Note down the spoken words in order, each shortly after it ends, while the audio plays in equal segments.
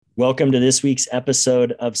Welcome to this week's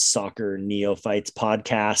episode of Soccer Neophytes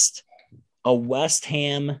Podcast. A West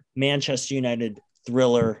Ham, Manchester United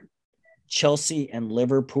thriller. Chelsea and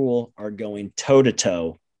Liverpool are going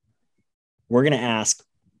toe-to-toe. We're going to ask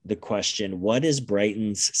the question, what is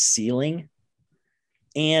Brighton's ceiling?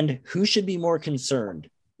 And who should be more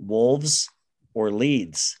concerned, Wolves or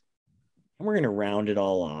Leeds? And we're going to round it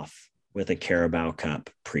all off with a Carabao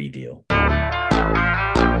Cup preview.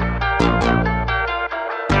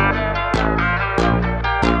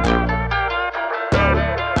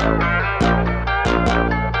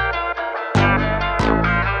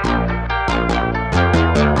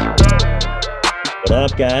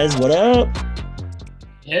 What up, guys? What up?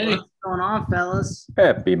 Hey, what's going on, fellas?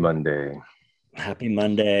 Happy Monday. Happy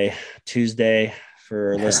Monday, Tuesday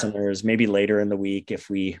for listeners. Maybe later in the week if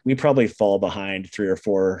we probably fall behind 3 or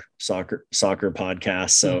 4 soccer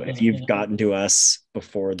podcasts. So if you've gotten to us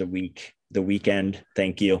before the weekend,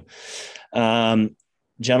 thank you,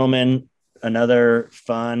 gentlemen. Another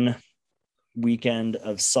fun weekend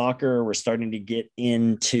of soccer. We're starting to get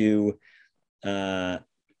into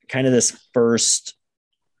kind of this first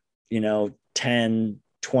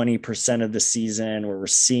 10-20% of the season where we're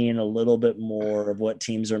seeing a little bit more of what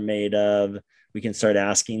teams are made of. We can start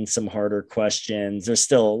asking some harder questions. There's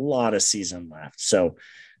still a lot of season left. So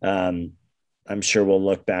I'm sure we'll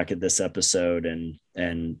look back at this episode and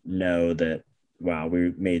know that, wow,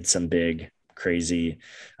 we made some big, crazy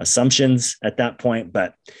assumptions at that point.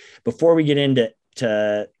 But before we get into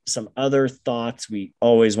some other thoughts, we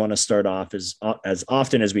always want to start off as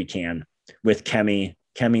often as we can with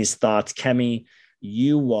Kemi's thoughts. Kemi,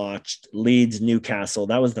 you watched Leeds Newcastle.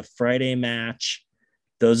 That was the Friday match.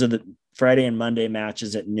 Those are the Friday and Monday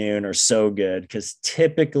matches at noon are so good because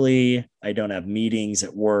typically I don't have meetings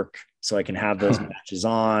at work, so I can have those matches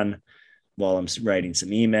on while I'm writing some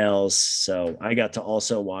emails. So I got to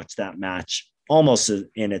also watch that match almost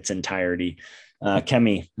in its entirety.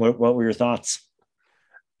 Kemi, what were your thoughts?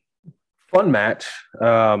 Fun match.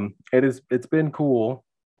 It's been cool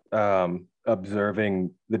observing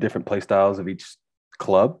the different play styles of each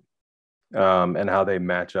club and how they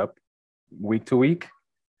match up week to week.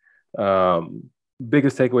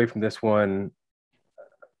 Biggest takeaway from this one,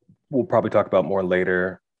 we'll probably talk about more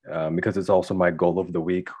later because it's also my goal of the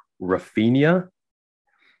week, Rafinha.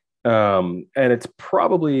 And it's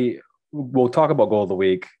probably, we'll talk about goal of the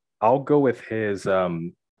week. I'll go with his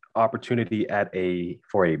opportunity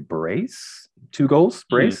for a brace, 2 goals,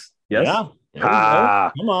 brace. Yes.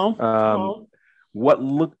 Yeah. Come on. What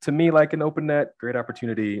looked to me like an open net, great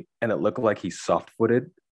opportunity, and it looked like he's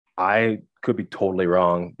soft-footed. I could be totally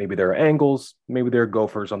wrong. Maybe there are angles, maybe there are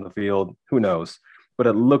gophers on the field. Who knows? But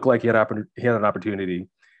it looked like he had an opportunity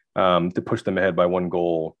to push them ahead by 1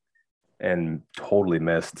 goal and totally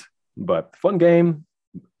missed. But fun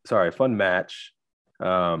match.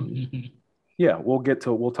 Yeah,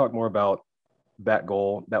 we'll talk more about that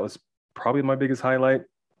goal. That was probably my biggest highlight.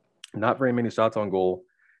 Not very many shots on goal,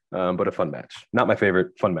 but a fun match. Not my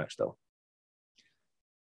favorite, fun match though.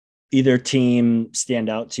 Either team stand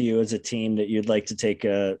out to you as a team that you'd like to take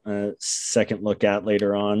a second look at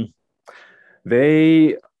later on?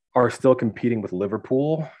 They are still competing with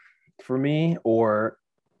Liverpool for me, or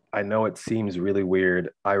I know it seems really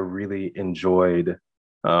weird. I really enjoyed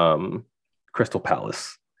Crystal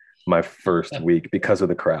Palace my first week because of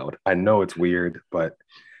the crowd. I know it's weird, but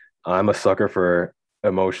I'm a sucker for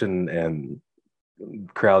emotion and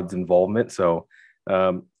crowd's involvement. So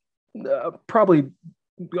probably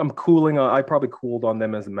I'm cooling. I probably cooled on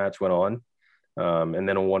them as the match went on. And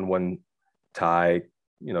then a 1-1 tie,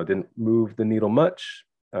 didn't move the needle much,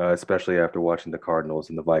 especially after watching the Cardinals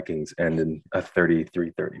and the Vikings end in a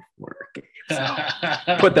 33-34 game. So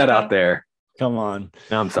put that out there. Come on.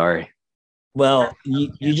 No, I'm sorry. Well,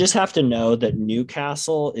 you just have to know that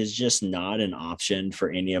Newcastle is just not an option for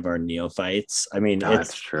any of our neophytes. I mean,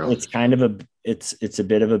 that's true. It's kind of it's a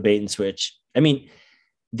bit of a bait and switch. I mean,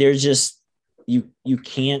 there's just you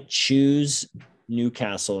can't choose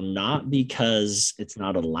Newcastle, not because it's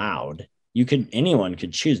not allowed. Anyone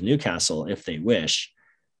could choose Newcastle if they wish,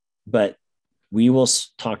 but we will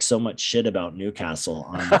talk so much shit about Newcastle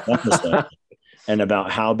on the episode and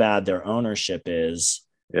about how bad their ownership is.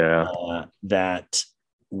 Yeah, that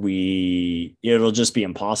it'll just be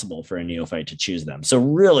impossible for a neophyte to choose them. So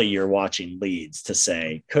really you're watching Leeds to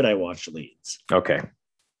say, could I watch Leeds? Okay.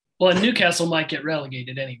 Well, and Newcastle might get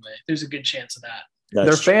relegated anyway. There's a good chance of that.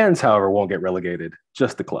 Their fans, however, won't get relegated,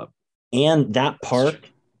 just the club. And that park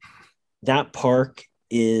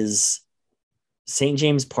is St.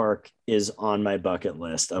 James Park is on my bucket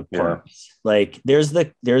list of parks. Yeah. Like there's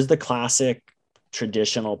the classic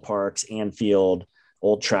traditional parks, Anfield,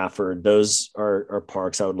 Old Trafford. Those are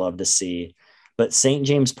parks I would love to see. But St.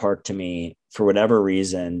 James Park, to me, for whatever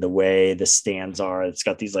reason, the way the stands are, it's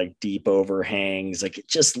got these like deep overhangs. Like it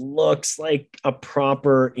just looks like a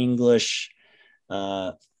proper English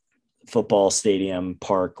football stadium,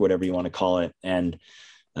 park, whatever you want to call it. And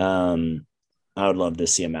I would love to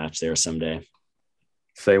see a match there someday.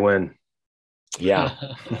 Say when. Yeah.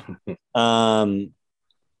 The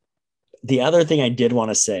other thing I did want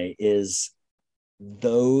to say is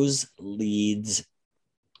those Leeds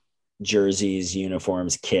jerseys,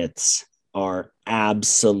 uniforms, kits are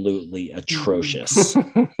absolutely atrocious.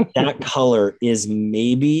 That color is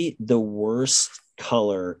maybe the worst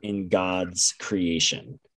color in God's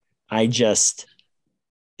creation. It's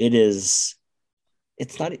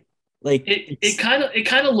not like it kind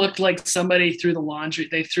of looked like somebody threw the laundry.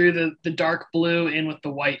 They threw the dark blue in with the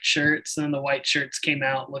white shirts, and then the white shirts came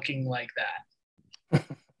out looking like that.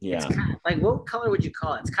 Yeah. It's kind of like, what color would you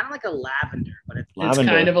call it? It's kind of like a lavender, but it's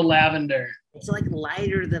kind of a lavender. It's like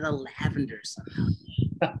lighter than a lavender somehow.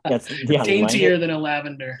 Daintier than a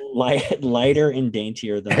lavender. Lighter and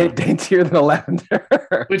daintier than a lavender.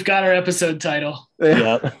 We've got our episode title.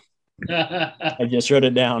 Yep. I just wrote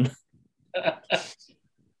it down.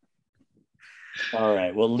 All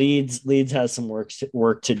right. Well, Leeds has some work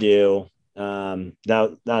to do.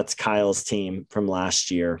 That's Kyle's team from last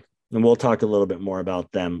year, and we'll talk a little bit more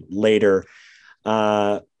about them later.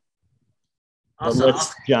 Also,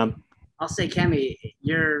 let's jump. I'll say, Kemi,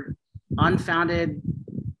 your unfounded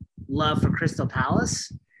love for Crystal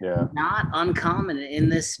Palace, not uncommon in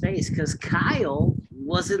this space, because Kyle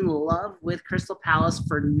was in love with Crystal Palace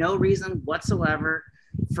for no reason whatsoever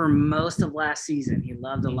for most of last season. He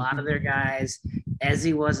loved a lot of their guys.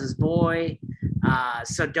 Ezzy was his boy.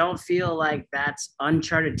 So don't feel like that's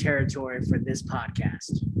uncharted territory for this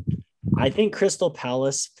podcast. I think Crystal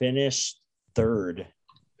Palace finished third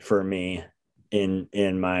for me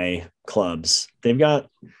in my clubs.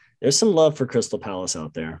 There's some love for Crystal Palace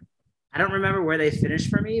out there. I don't remember where they finished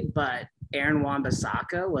for me, but Aaron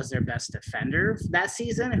Wan-Bissaka was their best defender that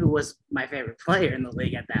season, who was my favorite player in the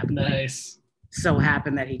league at that point. Nice. So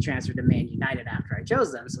happened that he transferred to Man United after I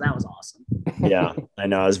chose them, so that was awesome. Yeah, I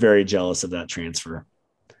know. I was very jealous of that transfer.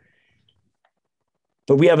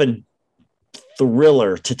 But we have a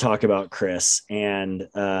thriller to talk about, Chris, and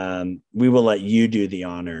we will let you do the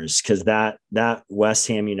honors, because that West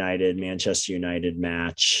Ham United, Manchester United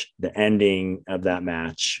match, the ending of that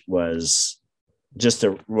match was just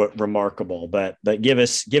remarkable. But give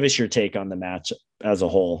us your take on the match as a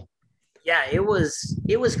whole. Yeah, it was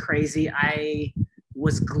crazy. I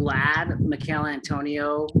was glad Mikel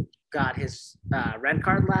Antonio got his red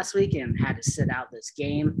card last week and had to sit out this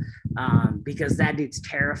game because that dude's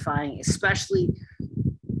terrifying, especially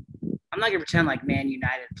I'm not going to pretend like Man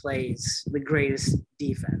United plays the greatest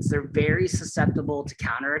defense. They're very susceptible to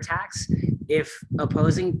counterattacks. If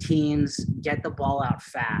opposing teams get the ball out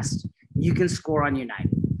fast, you can score on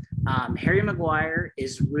United. Harry Maguire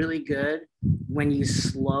is really good when you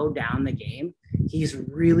slow down the game. He's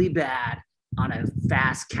really bad on a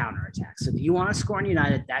fast counterattack. So if you want to score on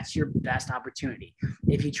United, that's your best opportunity.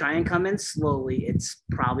 If you try and come in slowly, it's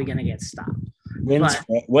probably going to get stopped.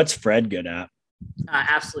 What's Fred good at?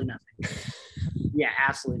 Absolutely nothing. Yeah,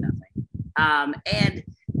 absolutely nothing. And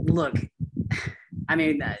look, I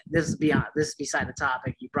mean, this is beside the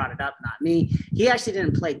topic. You brought it up, not me. He actually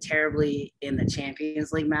didn't play terribly in the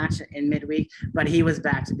Champions League match in midweek, but he was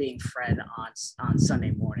back to being Fred on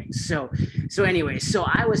Sunday morning. So anyway,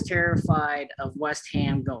 I was terrified of West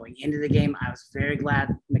Ham going into the game. I was very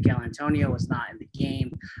glad Mikel Antonio was not in the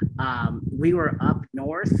game. We were up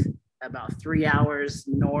north, about 3 hours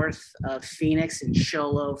north of Phoenix in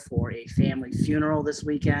Sholo for a family funeral this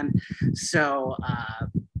weekend. So,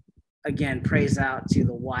 again, praise out to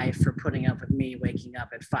the wife for putting up with me waking up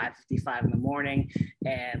at 5:55 in the morning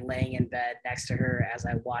and laying in bed next to her as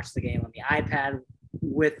I watched the game on the iPad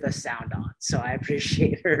with the sound on. So I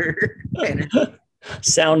appreciate her.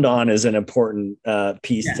 Sound on is an important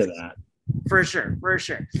piece to that. For sure.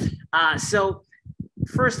 So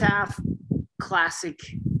first half, classic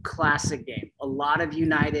game. A lot of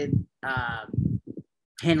United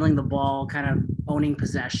handling the ball, kind of owning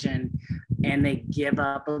possession, and they give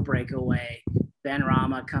up a breakaway.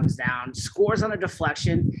 Benrahma comes down, scores on a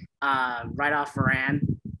deflection right off Varane.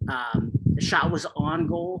 The shot was on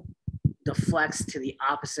goal, deflects to the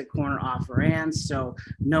opposite corner off Varane, so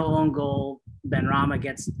no own goal. Benrahma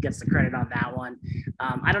gets the credit on that one.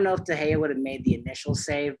 I don't know if De Gea would have made the initial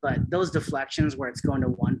save, but those deflections where it's going to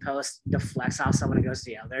one post, deflects off someone and goes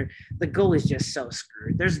to the other, the goalie's just so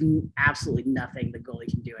screwed. There's absolutely nothing the goalie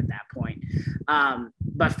can do at that point.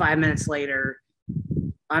 But 5 minutes later,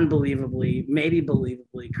 unbelievably, maybe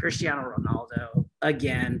believably, Cristiano Ronaldo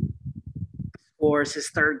again scores his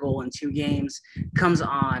third goal in 2 games, comes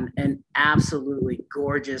on an absolutely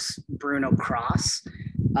gorgeous Bruno cross.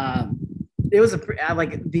 It was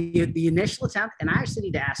like the initial attempt, and I actually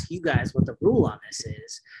need to ask you guys what the rule on this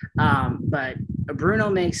is. But Bruno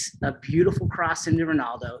makes a beautiful cross into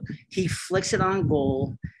Ronaldo. He flicks it on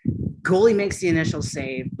goal. Goalie makes the initial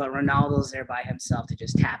save, but Ronaldo's there by himself to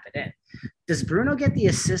just tap it in. Does Bruno get the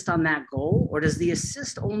assist on that goal, or does the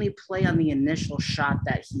assist only play on the initial shot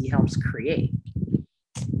that he helps create?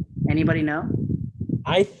 Anybody know?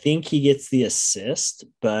 I think he gets the assist,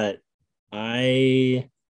 but I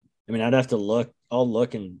mean, I'd have to look. I'll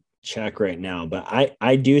look and check right now, but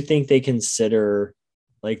I do think they consider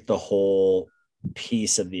like the whole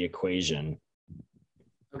piece of the equation.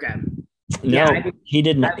 Okay. No, yeah, he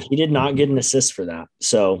did not. He did not get an assist for that.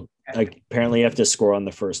 So apparently, you have to score on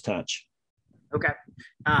the first touch. Okay.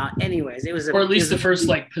 Anyways, it was, or at least the first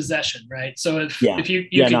like possession, right? So if you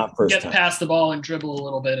can get past the ball and dribble a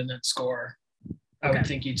little bit and then score, I would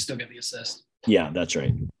think you'd still get the assist. Yeah, that's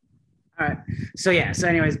right. All right. So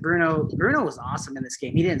anyways, Bruno was awesome in this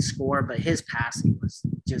game. He didn't score, but his passing was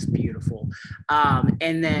just beautiful.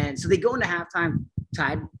 And then so they go into halftime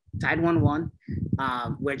tied 1-1,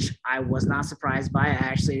 which I was not surprised by. I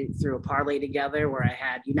actually threw a parlay together where I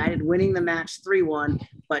had United winning the match 3-1,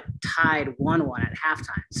 but tied 1-1 at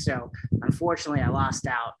halftime. So unfortunately, I lost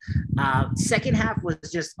out. Second half was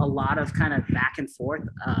just a lot of kind of back and forth.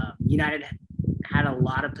 United had a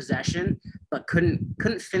lot of possession, but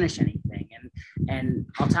couldn't finish anything. And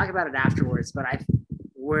I'll talk about it afterwards. But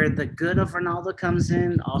where the good of Ronaldo comes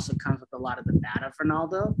in also comes with a lot of the bad of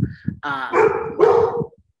Ronaldo.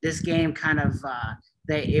 This game kind of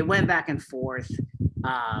it went back and forth.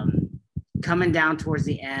 Coming down towards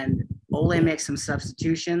the end, Ole makes some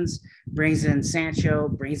substitutions, brings in Sancho,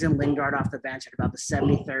 brings in Lingard off the bench at about the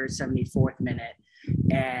 73rd, 74th minute,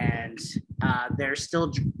 and they're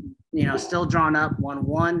still drawn up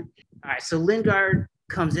 1-1. All right, so Lingard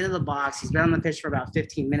comes into the box. He's been on the pitch for about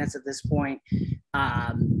 15 minutes at this point.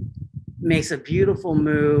 Makes a beautiful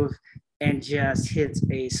move and just hits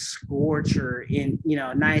a scorcher in,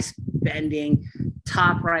 nice bending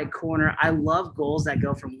top right corner. I love goals that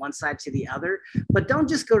go from one side to the other, but don't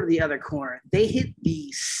just go to the other corner. They hit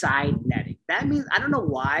the side netting. That means, I don't know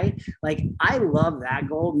why, like I love that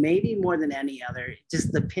goal maybe more than any other.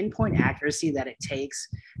 Just the pinpoint accuracy that it takes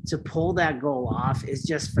to pull that goal off is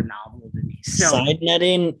just phenomenal to me. So side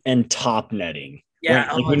netting and top netting.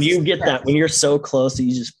 Yeah. When you get that, when you're so close that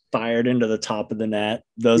you just fired into the top of the net,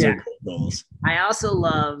 those are good goals. I also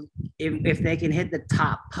love if they can hit the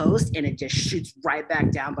top post and it just shoots right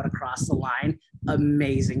back down, but across the line.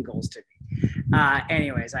 Amazing goals to me.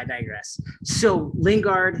 Anyways, I digress. So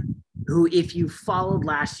Lingard, who, if you followed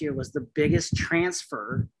last year, was the biggest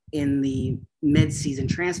transfer in the mid-season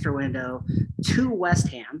transfer window to West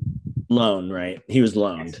Ham. Loan, right? He was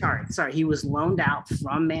loaned. Sorry. He was loaned out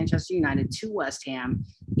from Manchester United to West Ham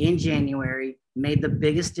in January, made the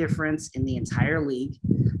biggest difference in the entire league,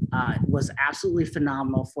 was absolutely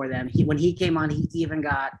phenomenal for them. When he came on, he even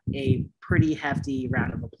got a pretty hefty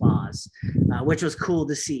round of applause, which was cool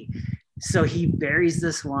to see. So he buries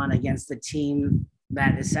this one against the team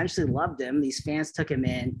that essentially loved him. These fans took him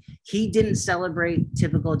in. He didn't celebrate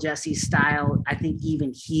typical Jesse style. I think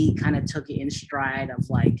even he kind of took it in stride of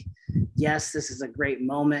like, yes, this is a great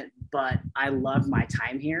moment, but I love my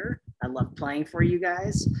time here. I love playing for you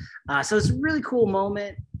guys. So it's a really cool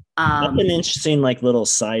moment. That's an interesting little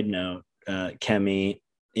side note, Kemi,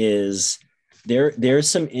 is there's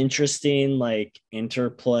some interesting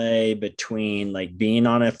interplay between being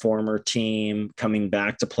on a former team, coming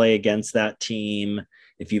back to play against that team.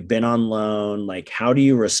 If you've been on loan, how do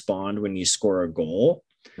you respond when you score a goal?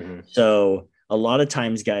 Mm-hmm. So a lot of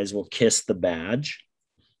times guys will kiss the badge,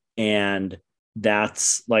 and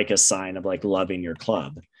that's a sign of loving your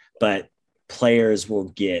club. But players will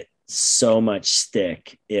get so much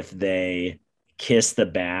stick if they kiss the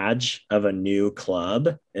badge of a new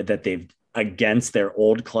club that they've against their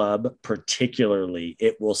old club. Particularly,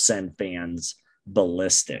 it will send fans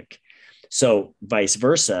ballistic. So vice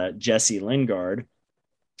versa, Jesse Lingard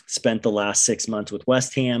spent the last 6 months with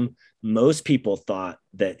West Ham. Most people thought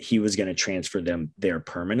that he was going to transfer them there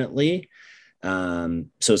permanently. So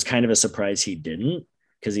it's kind of a surprise he didn't,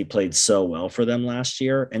 because he played so well for them last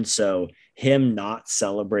year. And so him not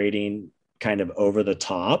celebrating kind of over the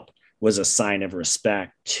top was a sign of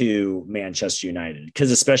respect to Manchester United, because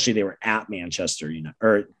especially they were at Manchester United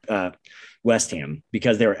or West Ham,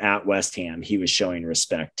 because they were at West Ham. He was showing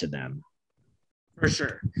respect to them. For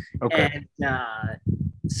sure. Okay. And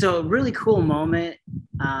So a really cool moment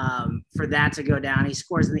for that to go down. He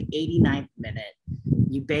scores in the 89th minute.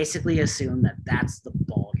 You basically assume that that's the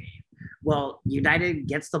ball game. Well, United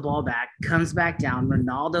gets the ball back, comes back down.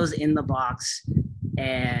 Ronaldo's in the box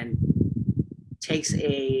and takes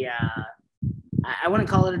I wouldn't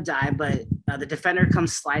call it a dive, but the defender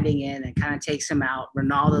comes sliding in and kind of takes him out.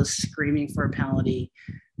 Ronaldo's screaming for a penalty.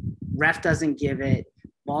 Ref doesn't give it.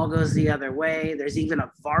 Ball goes the other way. There's even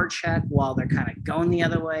a VAR check while they're kind of going the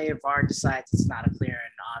other way. VAR decides it's not a clear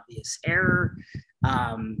and obvious error.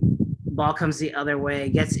 Ball comes the other way,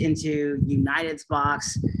 gets into United's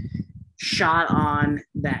box. Shot on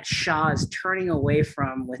that Shaw is turning away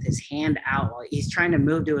from with his hand out while he's trying to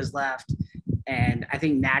move to his left. And I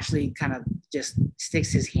think naturally kind of just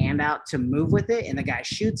sticks his hand out to move with it. And the guy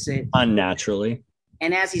shoots it unnaturally.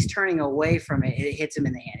 And as he's turning away from it, it hits him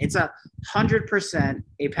in the hand. It's 100%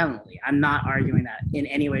 a penalty. I'm not arguing that in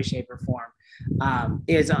any way, shape, or form.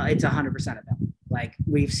 It's 100% a penalty. Like,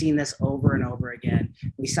 we've seen this over and over again.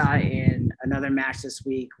 We saw it in another match this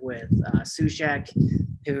week with Souček,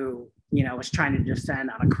 who, was trying to defend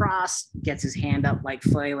on a cross, gets his hand up like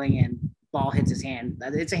flailing, and ball hits his hand.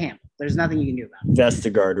 It's a handle. There's nothing you can do about it.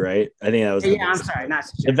 Vestergaard, right? I think that was. Yeah, I'm sorry, not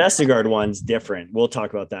Souček. The Vestergaard one's different. We'll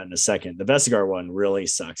talk about that in a second. The Vestergaard one really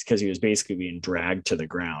sucks because he was basically being dragged to the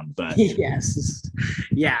ground. But yes,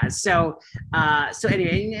 yeah. So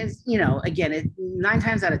anyway, again, 9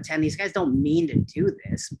 times out of 10, these guys don't mean to do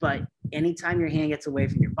this, but anytime your hand gets away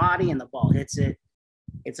from your body and the ball hits it,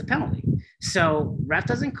 it's a penalty. So ref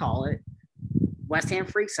doesn't call it. West Ham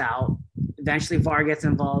freaks out. Eventually, VAR gets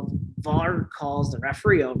involved. VAR calls the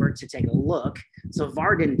referee over to take a look. So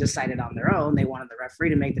VAR didn't decide it on their own. They wanted the referee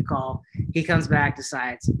to make the call. He comes back,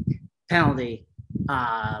 decides penalty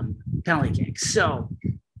kick. So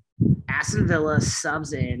Aston Villa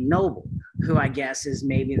subs in Noble, who I guess is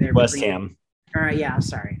maybe their West Ham. Yeah, I'm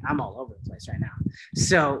sorry. I'm all over the place right now.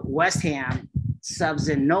 So West Ham subs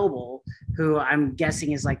in Noble, who I'm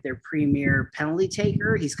guessing is like their premier penalty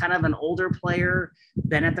taker. He's kind of an older player,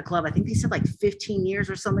 been at the club. I think he said like 15 years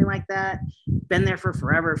or something like that. Been there for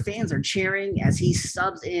forever. Fans are cheering as he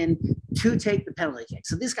subs in to take the penalty kick.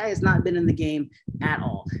 So this guy has not been in the game at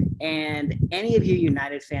all. And any of you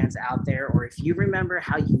United fans out there, or if you remember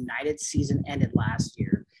how United's season ended last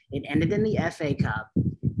year, it ended in the FA Cup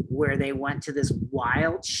where they went to this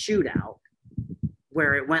wild shootout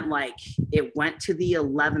where it went to the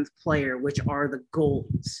 11th player, which are the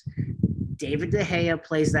goalies. David De Gea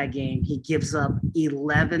plays that game. He gives up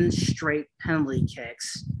 11 straight penalty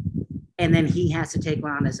kicks, and then he has to take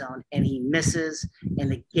one on his own, and he misses, and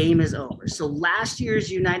the game is over. So last year's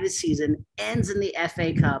United season ends in the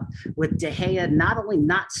FA Cup with De Gea not only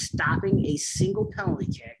not stopping a single penalty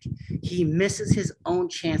kick, he misses his own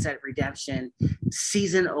chance at redemption.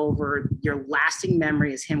 Season over. Your lasting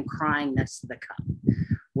memory is him crying next to the cup.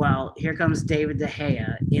 Well, here comes David De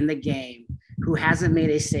Gea in the game, who hasn't made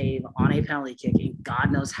a save on a penalty kick in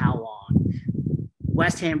God knows how long.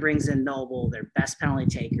 West Ham brings in Noble, their best penalty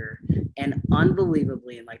taker, and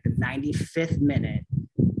unbelievably, in like the 95th minute,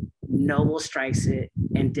 Noble strikes it,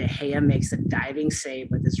 and De Gea makes a diving save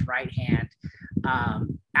with his right hand.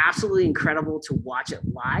 Absolutely incredible to watch it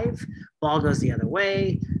live. Ball goes the other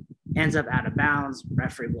way, ends up out of bounds.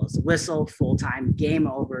 Referee blows the whistle. Full time, game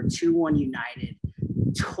over. 2-1 United.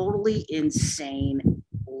 Totally insane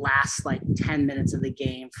last like 10 minutes of the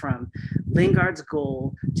game, from Lingard's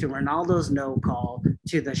goal to Ronaldo's no call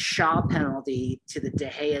to the Shaw penalty to the De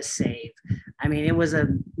Gea save. I mean, it was a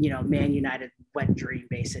Man United wet dream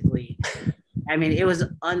basically. I mean, it was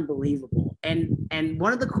unbelievable. And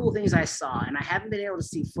one of the cool things I saw, and I haven't been able to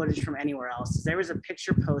see footage from anywhere else, is there was a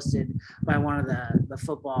picture posted by one of the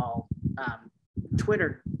football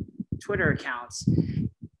Twitter accounts.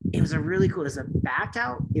 It was it was a back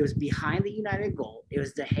out. It was behind the United goal. It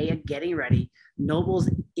was De Gea getting ready. Noble's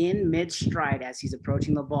in mid-stride as he's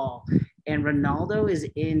approaching the ball. And Ronaldo is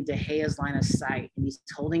in De Gea's line of sight. And he's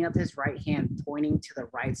holding up his right hand, pointing to the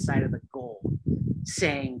right side of the goal,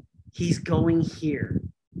 saying he's going here.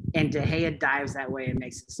 And De Gea dives that way and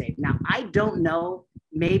makes the save. Now, I don't know.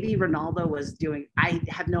 Maybe Ronaldo was doing – I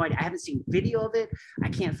have no idea. I haven't seen video of it. I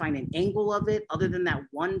can't find an angle of it other than that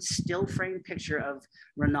one still frame picture of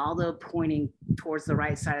Ronaldo pointing towards the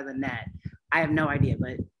right side of the net. I have no idea,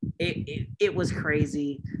 but it was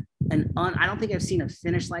crazy. And I don't think I've seen a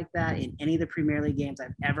finish like that in any of the Premier League games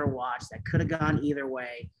I've ever watched. That could have gone either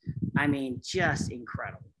way. I mean, just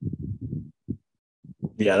incredible.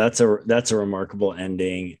 Yeah, that's a remarkable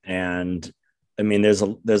ending. And I mean, there's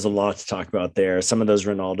a lot to talk about there. Some of those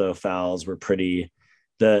Ronaldo fouls were pretty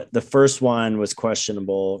The first one was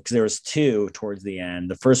questionable because there was two towards the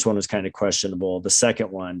end. The first one was kind of questionable. The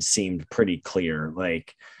second one seemed pretty clear.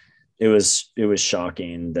 Like it was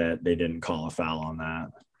shocking that they didn't call a foul on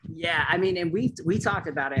that. Yeah, I mean, and we talked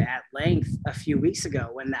about it at length a few weeks ago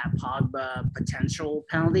when that Pogba potential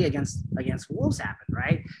penalty against Wolves happened,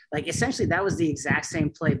 right? Like essentially that was the exact same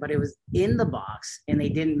play, but it was in the box and they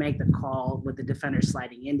didn't make the call with the defender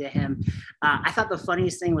sliding into him. I thought the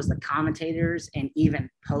funniest thing was the commentators and even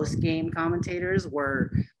post-game commentators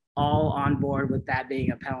were all on board with that being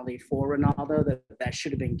a penalty for Ronaldo that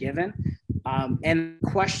should have been given, and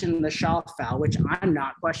questioned the Shaw foul, which I'm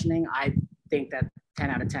not questioning. I think that 10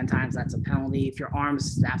 out of 10 times that's a penalty. If your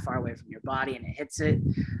arm's that far away from your body and it hits it,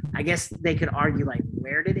 I guess they could argue like,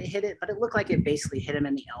 where did it hit it? But it looked like it basically hit him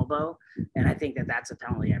in the elbow. And I think that that's a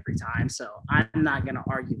penalty every time. So I'm not going to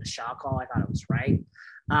argue the Shaw call. I thought it was right.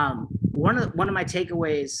 One of my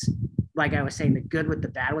takeaways, like I was saying, the good with the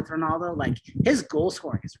bad with Ronaldo, like his goal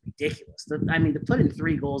scoring is ridiculous. I mean, to put in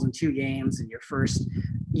 3 goals in 2 games in your first,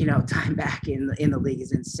 time back in the league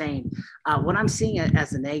is insane. What I'm seeing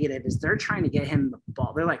as a negative is they're trying to get him the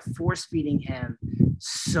ball. They're like force feeding him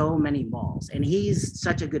so many balls, and he's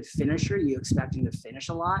such a good finisher. You expect him to finish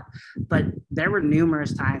a lot, but there were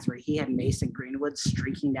numerous times where he had Mason Greenwood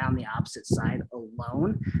streaking down the opposite side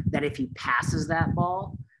alone, that if he passes that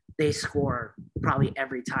ball, they score probably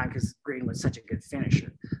every time because Greenwood's such a good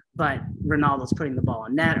finisher. But Ronaldo's putting the ball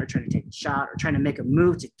in net or trying to take a shot or trying to make a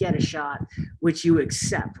move to get a shot, which you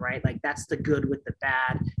accept, right? Like that's the good with the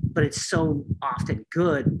bad, but it's so often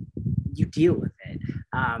good, you deal with it.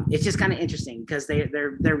 It's just kind of interesting because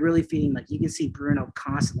they're really feeding, like you can see Bruno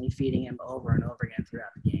constantly feeding him over and over again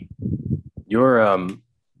throughout the game.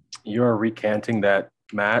 You're recanting that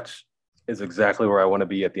match is exactly where I want to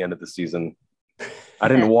be at the end of the season. I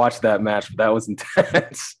didn't watch that match, but that was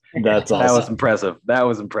intense. That's awesome. That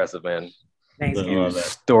was impressive, man. Thanks, You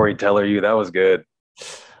storyteller, you. That was good.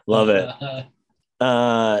 Love it.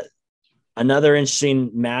 Another interesting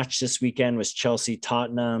match this weekend was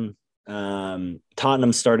Chelsea-Tottenham.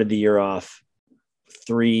 Tottenham started the year off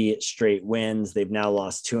 3 straight wins. They've now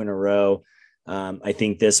lost 2 in a row. I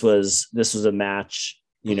think this was a match,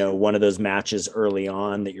 one of those matches early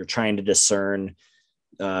on that you're trying to discern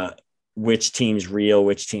which team's real,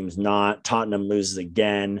 which team's not. Tottenham loses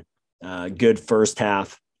again. Good first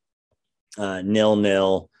half,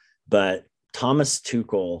 0-0. But Thomas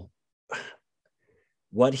Tuchel,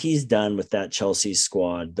 what he's done with that Chelsea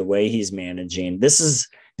squad, the way he's managing,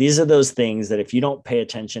 these are those things that if you don't pay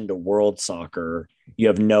attention to world soccer, you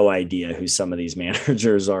have no idea who some of these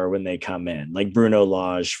managers are when they come in. Like Bruno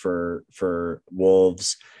Lage for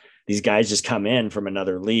Wolves. These guys just come in from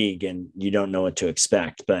another league and you don't know what to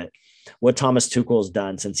expect. But what Thomas Tuchel's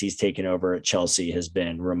done since he's taken over at Chelsea has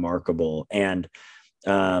been remarkable. And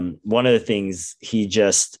one of the things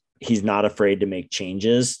he's not afraid to make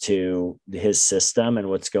changes to his system and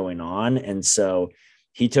what's going on. And so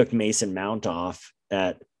he took Mason Mount off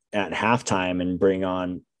at halftime and bring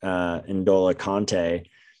on N'Golo Kante.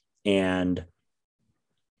 And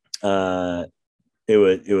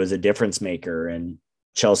it was a difference maker. And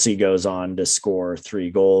Chelsea goes on to score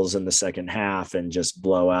 3 goals in the second half and just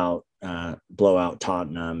blow out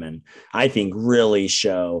Tottenham. And I think really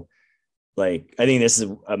show, I think this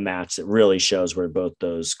is a match that really shows where both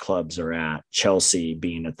those clubs are at. Chelsea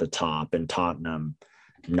being at the top and Tottenham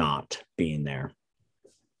not being there.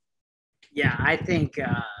 Yeah, I think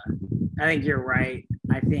you're right.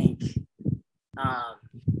 I think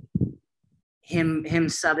him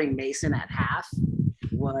subbing Mason at half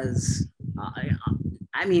was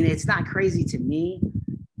I mean, it's not crazy to me,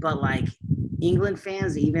 but like England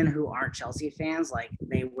fans, even who aren't Chelsea fans, like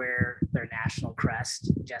they wear their national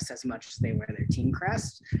crest just as much as they wear their team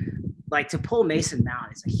crest. Like to pull Mason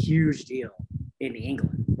Mount is a huge deal in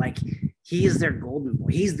England. Like he is their golden boy.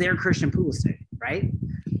 He's their Christian Pulisic, right?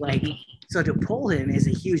 Like, so to pull him is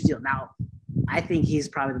a huge deal. Now, I think he's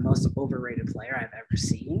probably the most overrated player I've ever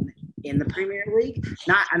seen in the Premier League.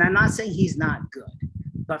 And I'm not saying he's not good,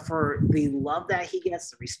 but for the love that he gets,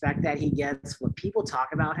 the respect that he gets, when people talk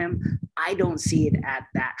about him, I don't see it at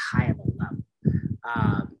that high of a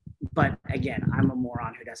level. But again, I'm a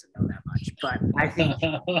moron who doesn't know that much. But I think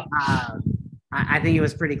I think it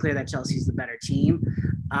was pretty clear that Chelsea's the better team.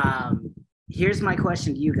 Here's my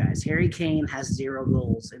question to you guys. Harry Kane has 0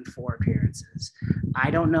 goals in 4 appearances.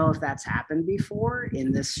 I don't know if that's happened before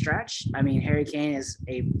in this stretch. I mean, Harry Kane is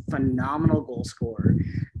a phenomenal goal scorer.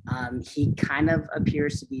 He kind of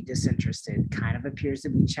appears to be disinterested, kind of appears to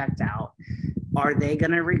be checked out. Are they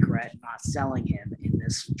going to regret not selling him in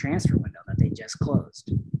this transfer window that they just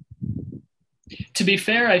closed? To be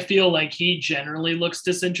fair, I feel like he generally looks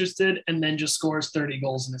disinterested and then just scores 30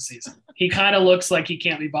 goals in a season. He kind of looks like he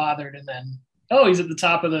can't be bothered, and then, he's at the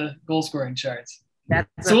top of the goal scoring charts.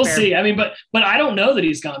 So we'll see. I mean, but I don't know that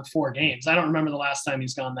he's gone 4 games. I don't remember the last time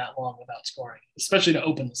he's gone that long without scoring, especially to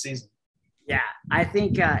open the season. Yeah, I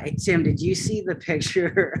think, Tim, did you see the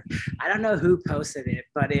picture? I don't know who posted it,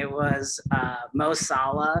 but it was Mo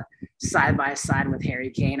Salah side by side with Harry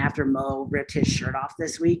Kane after Mo ripped his shirt off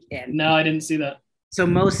this week. And no, I didn't see that. So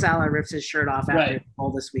Mo Salah rips his shirt off after his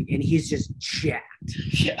goal this week, and he's just jacked.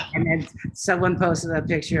 Yeah. And then someone posted a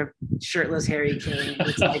picture of shirtless Harry Kane.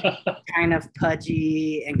 It's like kind of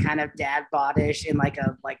pudgy and kind of dad bodish in like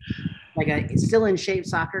a still in shape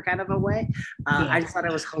soccer kind of a way. I just thought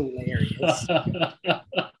it was hilarious.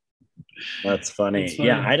 That's funny.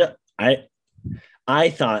 Yeah, I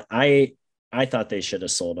thought they should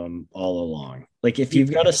have sold him all along. Like, if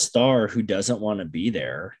you've got a star who doesn't want to be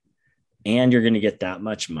there, and you're going to get that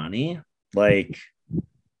much money, like,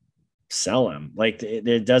 sell him. Like,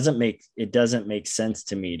 it doesn't make sense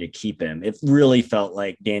to me to keep him. It really felt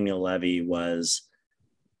like Daniel Levy was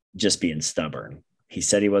just being stubborn. He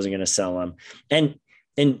said he wasn't going to sell him. And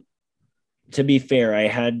to be fair, I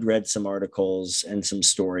had read some articles and some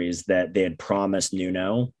stories that they had promised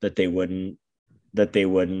Nuno that they wouldn't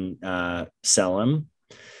sell him.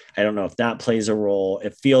 I don't know if that plays a role.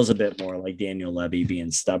 It feels a bit more like Daniel Levy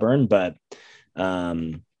being stubborn, but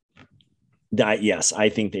yes, I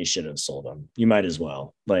think they should have sold him. You might as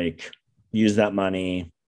well, like, use that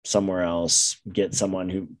money somewhere else, get someone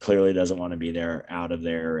who clearly doesn't want to be there out of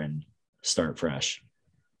there, and start fresh.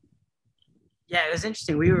 Yeah, it was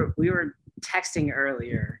interesting. We were texting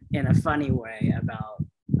earlier in a funny way about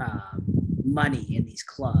money in these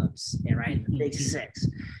clubs, and in the Big Six.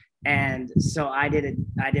 And so I did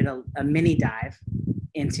a mini dive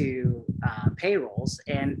into payrolls,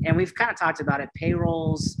 and we've kind of talked about it.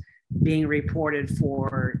 Payrolls being reported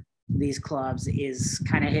for these clubs is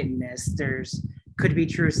kind of hit and miss. There's could be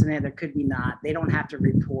truth in it, there could be not. They don't have to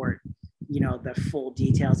report, the full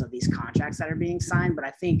details of these contracts that are being signed, but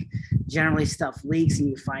I think generally stuff leaks and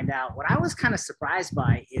you find out. What I was kind of surprised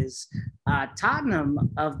by is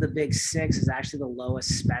Tottenham of the Big Six is actually the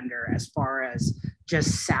lowest spender as far as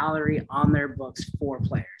just salary on their books for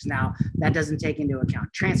players. Now, that doesn't take into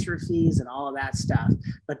account transfer fees and all of that stuff,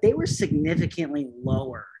 but they were significantly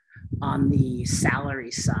lower on the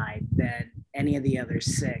salary side than any of the other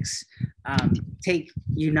 6. Take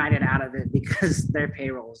United out of it because their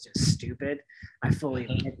payroll is just stupid. I fully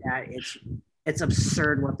admit that. It's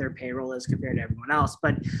absurd what their payroll is compared to everyone else.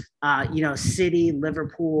 But, City,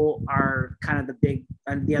 Liverpool are kind of the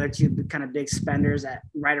other 2 kind of big spenders at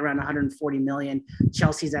right around 140 million.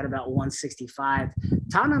 Chelsea's at about 165.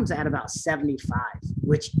 Tottenham's at about 75,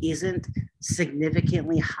 which isn't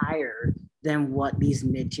significantly higher than what these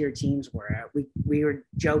mid-tier teams were at. We were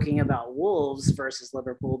joking about Wolves versus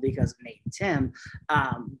Liverpool because of Nate and Tim,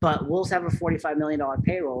 but Wolves have a $45 million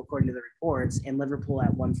payroll according to the reports, and Liverpool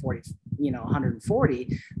at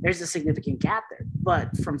 140. There's a significant gap there.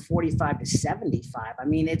 But from 45 to 75, I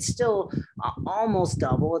mean, it's still almost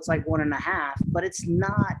double. It's like 1.5, but it's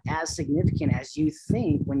not as significant as you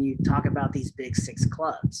think when you talk about these Big Six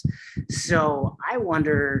clubs. So I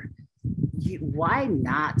wonder, why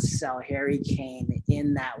not sell Harry Kane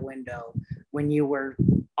in that window when you were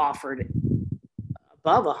offered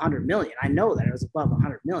above 100 million? I know that it was above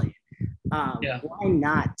 100 million. Why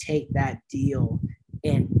not take that deal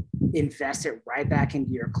and invest it right back into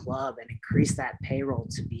your club and increase that payroll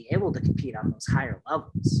to be able to compete on those higher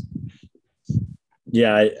levels?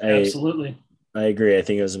 Yeah, absolutely. I agree. I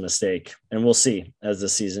think it was a mistake, and we'll see as the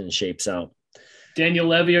season shapes out. Daniel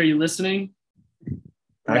Levy, are you listening?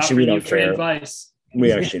 Actually, we don't care. Advice.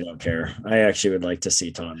 We actually don't care. I actually would like to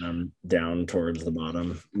see Tottenham down towards the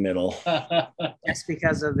bottom middle. Just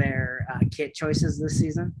because of their kit choices this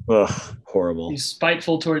season? Ugh, horrible. You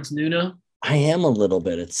spiteful towards Nuno? I am a little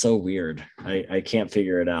bit. It's so weird. I can't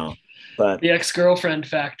figure it out. But the ex-girlfriend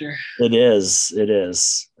factor. It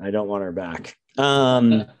is. I don't want her back.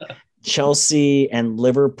 Chelsea and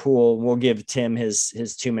Liverpool, we'll give Tim his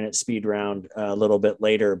 2-minute speed round a little bit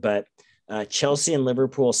later, but Chelsea and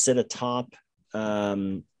Liverpool sit atop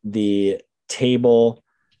the table.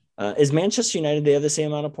 Is Manchester United, they have the same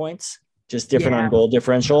amount of points, just different on goal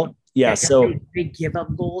differential? Yeah, so they give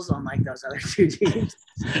up goals on like those other 2 teams.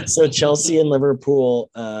 So Chelsea and Liverpool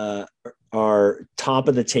are top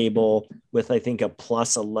of the table with, I think, a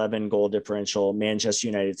plus 11 goal differential. Manchester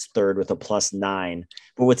United's third with a plus 9.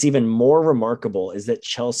 But what's even more remarkable is that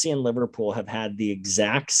Chelsea and Liverpool have had the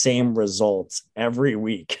exact same results every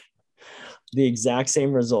week. the exact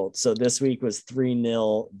same result. So this week was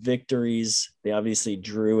 3-0 victories. They obviously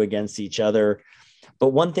drew against each other. But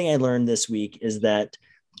one thing I learned this week is that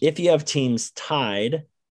if you have teams tied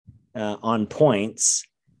on points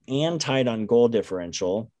and tied on goal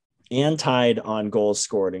differential and tied on goals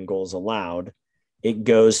scored and goals allowed, it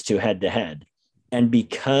goes to head to head. And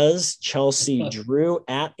because Chelsea drew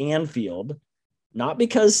at Anfield, not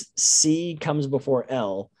because C comes before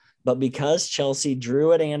L, but because Chelsea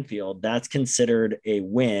drew at Anfield, that's considered a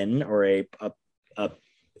win, or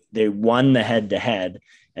they won the head to head.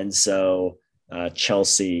 And so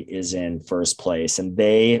Chelsea is in first place, and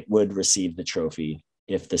they would receive the trophy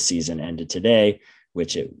if the season ended today,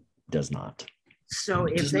 which it does not. So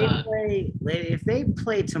if they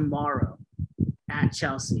play tomorrow at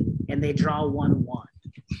Chelsea and they draw 1-1,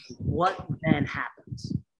 what then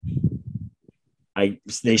happens?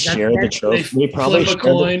 They share the trophy. They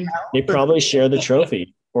probably share the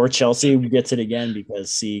trophy, or Chelsea gets it again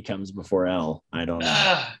because C comes before L. I don't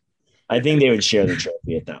know. I think they would share the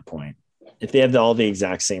trophy at that point. If they have all the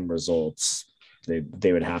exact same results,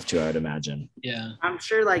 they would have to, I would imagine. Yeah. I'm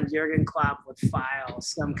sure like Jurgen Klopp would file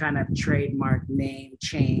some kind of trademark name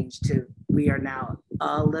change to "We are now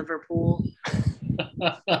a Liverpool."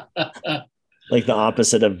 Like the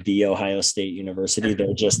opposite of the Ohio State University.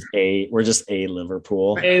 We're just a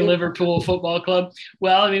Liverpool. A Liverpool Football Club.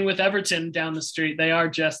 Well, I mean, with Everton down the street, they are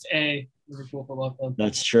just a Liverpool Football Club.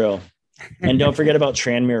 That's true. And don't forget about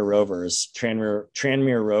Tranmere Rovers.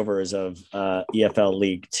 Tranmere Rovers of EFL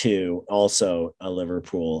League 2, also a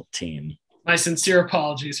Liverpool team. My sincere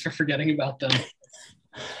apologies for forgetting about them.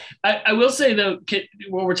 I will say, though,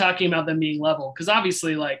 when we're talking about them being level, because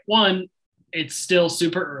obviously, like, one, it's still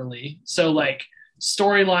super early. So, like,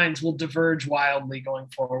 storylines will diverge wildly going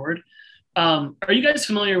forward. Are you guys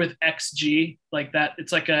familiar with XG? Like that?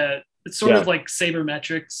 It's sort of like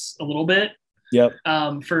sabermetrics a little bit. Yep.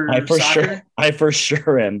 I for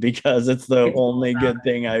sure am, because it's the only good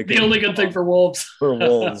thing the only good thing for Wolves. For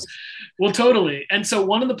Wolves. Well, totally. And so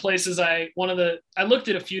one of the places I looked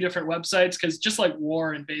at a few different websites, because just like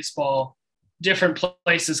WAR and baseball, different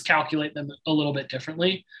places calculate them a little bit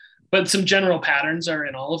differently, but some general patterns are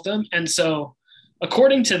in all of them. And so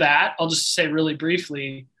according to that, I'll just say really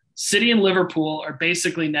briefly, City and Liverpool are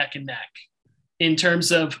basically neck and neck in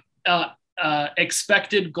terms of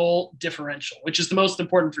expected goal differential, which is the most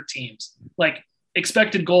important for teams. Like,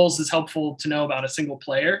 expected goals is helpful to know about a single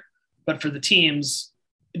player, but for the teams,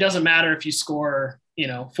 it doesn't matter if you score,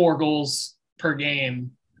 4 goals per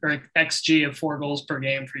game or XG of 4 goals per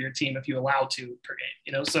game for your team if you allow 2 per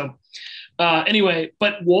game, So anyway,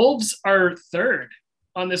 but Wolves are third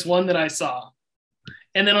on this one that I saw.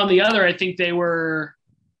 And then on the other, I think they were,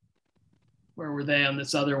 where were they on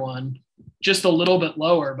this other one? Just a little bit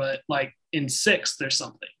lower, but like in 6th or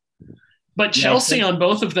something. But Chelsea on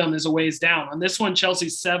both of them is a ways down. On this one,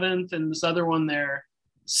 Chelsea's 7th, and this other one, they're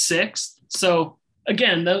 6th. So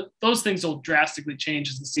again, those things will drastically change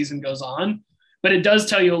as the season goes on. But it does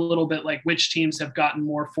tell you a little bit like which teams have gotten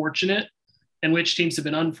more fortunate and which teams have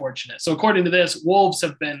been unfortunate. So according to this, Wolves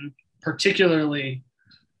have been particularly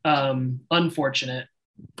unfortunate.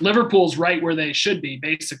 Liverpool's right where they should be,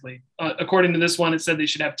 basically. According to this one, it said they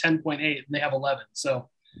should have 10.8 and they have 11. So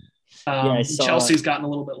Chelsea's gotten a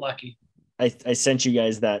little bit lucky. I sent you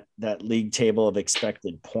guys that league table of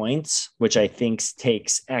expected points, which I think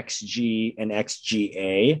takes XG and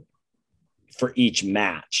XGA for each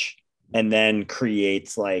match and then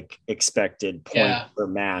creates like expected points per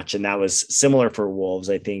match. And that was similar for Wolves.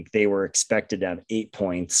 I think they were expected to have 8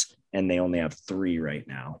 points and they only have 3 right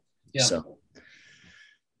now. Yeah. So,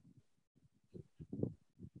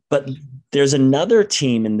 but there's another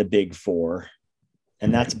team in the Big Four,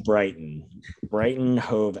 and that's Brighton. Brighton,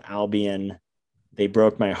 Hove Albion. They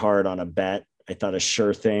broke my heart on a bet. I thought a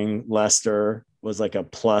sure thing. Leicester was like a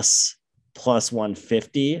plus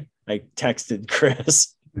 150. I texted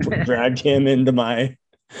Chris, dragged him into my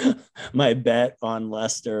bet on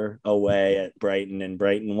Leicester away at Brighton, and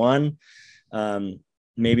Brighton won.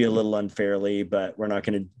 Maybe a little unfairly, but we're not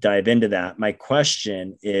going to dive into that. My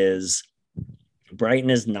question is, Brighton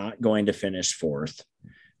is not going to finish 4th.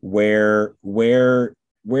 Where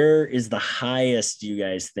is the highest you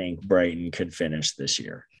guys think Brighton could finish this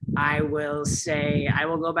year? I will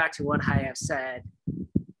go back to what I have said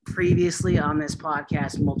previously on this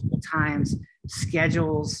podcast multiple times.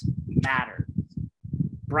 Schedules matter.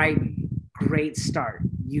 Brighton, great start.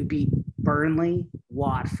 You beat Burnley,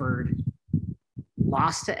 Watford,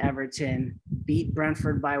 lost to Everton, beat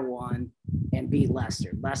Brentford by 1, and beat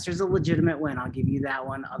Leicester. Leicester's a legitimate win. I'll give you that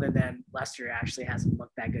one, other than Leicester actually hasn't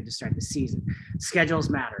looked that good to start the season. Schedules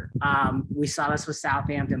matter. We saw this with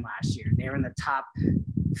Southampton last year. They were in the top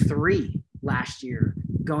 3 last year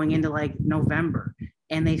going into like November,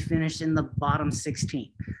 and they finished in the bottom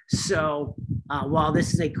 16. So while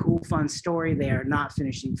this is a cool, fun story, they are not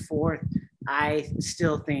finishing 4th. I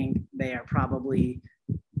still think they are probably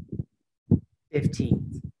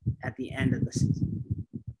 15th at the end of the season.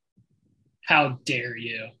 How dare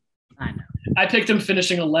you? I know. I picked them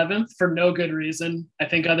finishing 11th for no good reason. I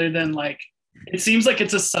think other than like, it seems like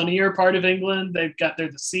it's a sunnier part of England. They're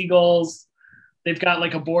the seagulls. They've got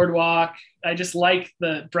like a boardwalk. I just like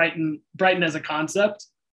the Brighton as a concept.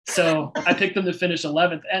 So I picked them to finish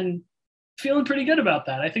 11th and feeling pretty good about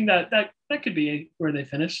that. I think that could be where they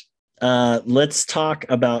finish. Let's talk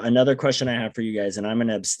about another question I have for you guys, and I'm going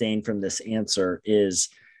to abstain from this answer, is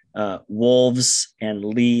Wolves and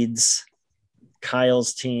Leeds.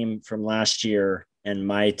 Kyle's team from last year and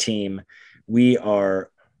my team, we are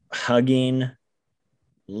hugging,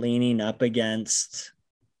 leaning up against,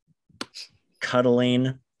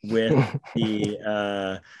 cuddling with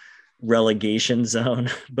the relegation zone.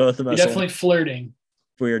 Both of us You're definitely flirting.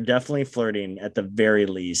 We are definitely flirting at the very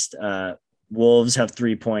least. Wolves have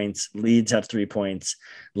 3 points. Leeds have 3 points.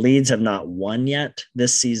 Leeds have not won yet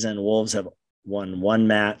this season. Wolves have won 1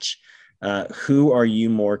 match. Who are you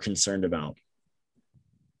more concerned about?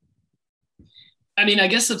 I mean, I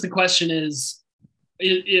guess if the question is,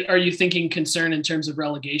 are you thinking concern in terms of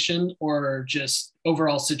relegation or just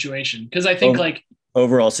overall situation? Because I think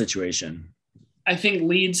overall situation. I think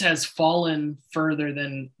Leeds has fallen further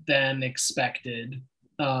than expected.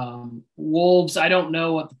 Wolves, I don't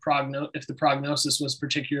know what if the prognosis was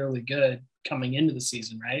particularly good coming into the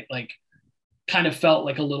season, right? Like, kind of felt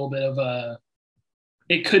like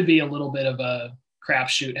it could be a little bit of a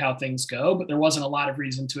crapshoot how things go, but there wasn't a lot of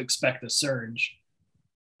reason to expect a surge.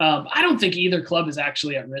 I don't think either club is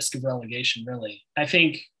actually at risk of relegation, really. I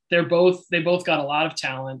think they both got a lot of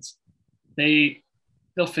talent.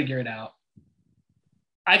 They'll figure it out.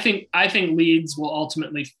 I think Leeds will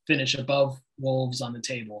ultimately finish above Wolves on the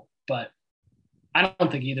table, but I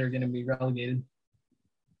don't think either are going to be relegated.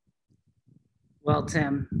 Well,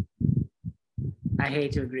 Tim, I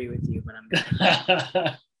hate to agree with you, but I'm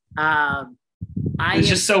going it's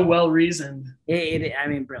just so well reasoned. I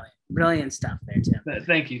mean, brilliant stuff there, Tim.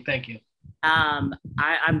 Thank you.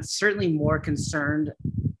 I'm certainly more concerned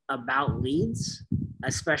about Leeds,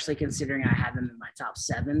 especially considering I had them in my top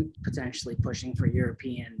 7, potentially pushing for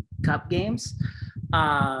European Cup games.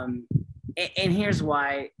 And here's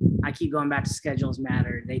why I keep going back to schedules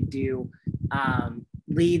matter. They do.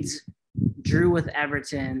 Leeds drew with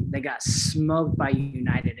Everton. They got smoked by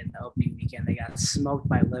United in the opening weekend. They got smoked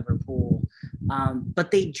by Liverpool.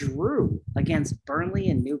 But they drew against Burnley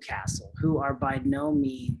and Newcastle, who are by no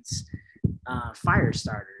means fire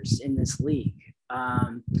starters in this league.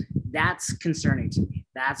 That's concerning to me.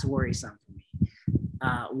 That's worrisome for me.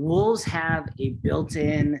 Wolves have a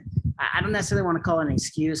built-in, I don't necessarily want to call it an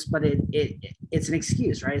excuse, but it's an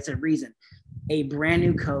excuse, right? It's a reason. A brand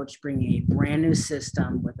new coach bringing a brand new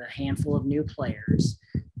system with a handful of new players.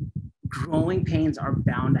 Growing pains are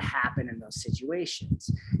bound to happen in those situations.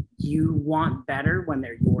 You want better when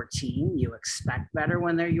they're your team. You expect better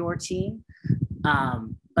when they're your team.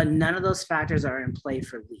 But none of those factors are in play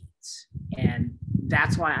for Leeds. And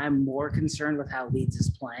that's why I'm more concerned with how Leeds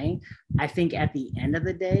is playing. I think at the end of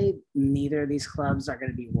the day, neither of these clubs are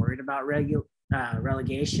going to be worried about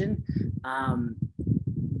relegation.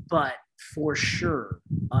 But for sure,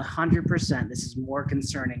 100%, this is more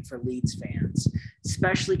concerning for Leeds fans,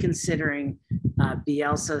 especially considering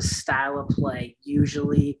Bielsa's style of play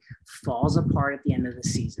usually falls apart at the end of the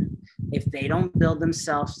season. If they don't build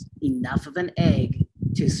themselves enough of an egg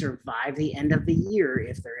to survive the end of the year,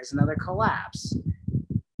 if there is another collapse,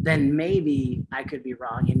 then maybe I could be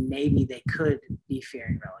wrong, and maybe they could be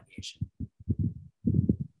fearing relegation.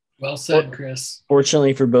 Well said, Chris.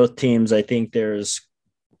 Fortunately for both teams, I think there's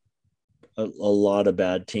a lot of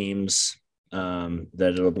bad teams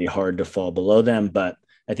that it'll be hard to fall below them, but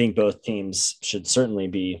I think both teams should certainly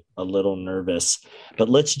be a little nervous. But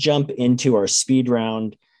let's jump into our speed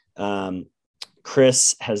round.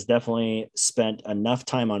 Chris has definitely spent enough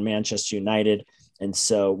time on Manchester United, and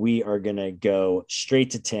so we are going to go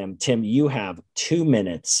straight to Tim. Tim, you have 2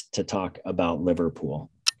 minutes to talk about Liverpool.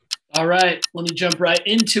 All right, let me jump right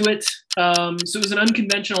into it. So it was an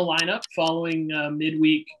unconventional lineup following a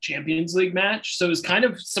midweek Champions League match. So it was kind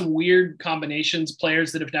of some weird combinations,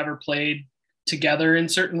 players that have never played together in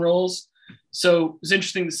certain roles. So it was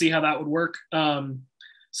interesting to see how that would work.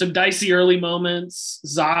 some dicey early moments.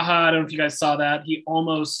 Zaha, I don't know if you guys saw that. He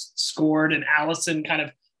almost scored, and Allison kind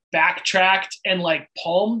of backtracked and like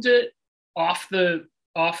palmed it off the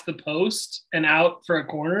post and out for a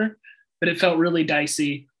corner, but it felt really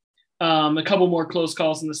dicey. A couple more close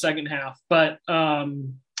calls in the second half, but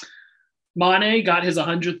Mane got his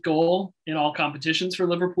 100th goal in all competitions for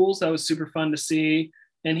Liverpool. So that was super fun to see.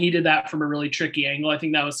 And he did that from a really tricky angle. I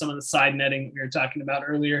think that was some of the side netting we were talking about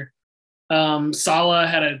earlier. Salah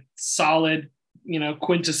had a solid,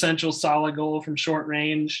 quintessential Salah goal from short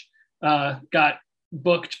range. Got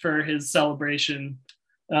booked for his celebration.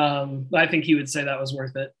 I think he would say that was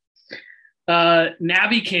worth it.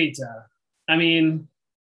 Naby Keita. I mean,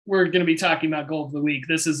 we're going to be talking about goal of the week.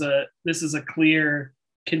 This is a clear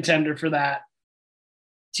contender for that.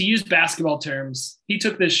 To use basketball terms, he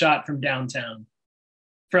took this shot from downtown,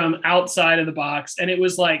 from outside of the box, and it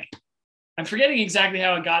was like, I'm forgetting exactly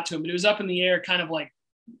how it got to him, but it was up in the air, kind of like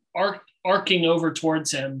arcing over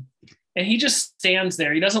towards him, and he just stands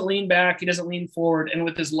there. He doesn't lean back, he doesn't lean forward, and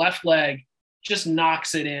with his left leg just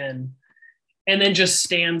knocks it in, and then just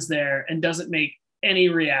stands there and doesn't make any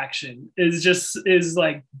reaction. Is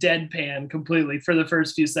like deadpan completely for the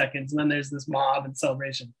first few seconds, and then there's this mob and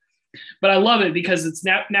celebration. But I love it because it's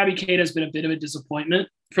Naby Keita has been a bit of a disappointment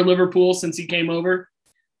for Liverpool since he came over.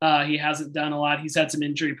 He hasn't done a lot. He's had some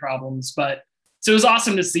injury problems, but so it was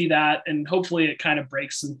awesome to see that, and hopefully it kind of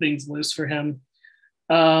breaks some things loose for him.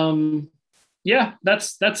 Yeah,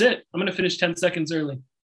 that's it. I'm gonna finish 10 seconds early.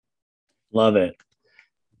 Love it.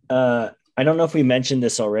 I don't know if we mentioned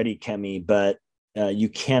this already, Kemi, but you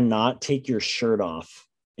cannot take your shirt off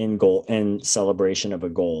in celebration of a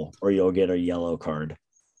goal, or you'll get a yellow card.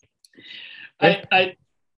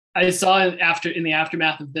 I saw in the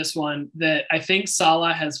aftermath of this one that I think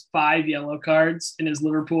Salah has 5 yellow cards in his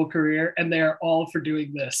Liverpool career, and they are all for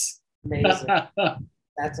doing this. Amazing.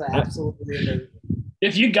 That's absolutely amazing.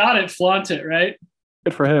 If you got it, flaunt it, right?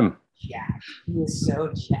 Good for him. Jacked. He is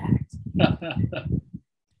so jacked.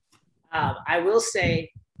 I will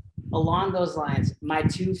say, along those lines, my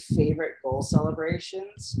 2 favorite goal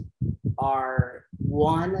celebrations are,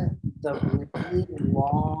 one, the really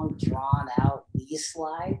long, drawn-out knee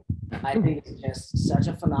slide. I think it's just such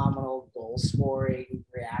a phenomenal goal-scoring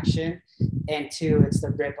reaction. And 2, it's the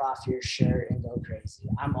rip off your shirt and go crazy.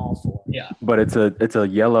 I'm all for it. Yeah. But it's a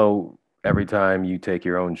yellow every time you take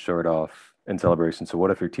your own shirt off in celebration. So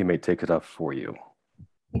what if your teammate takes it off for you?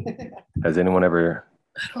 Has anyone ever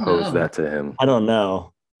posed that to him? I don't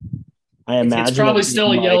know. I imagine it's probably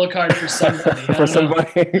still a yellow card for somebody. For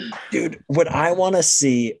somebody. Dude, what I want to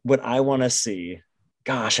see,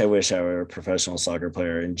 gosh, I wish I were a professional soccer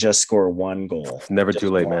player and just score 1 goal. It's never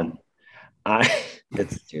too late, man.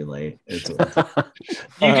 It's too late.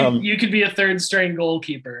 You could be a 3rd string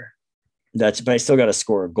goalkeeper. But I still got to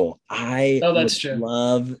score a goal. That's true.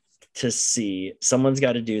 Love to see, someone's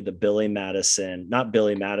got to do the Billy Madison, not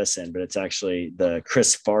Billy Madison, but it's actually the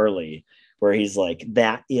Chris Farley, where he's like,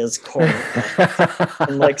 that is correct,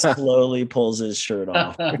 and like slowly pulls his shirt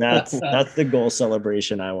off. That's the goal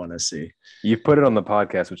celebration I want to see. You put it on the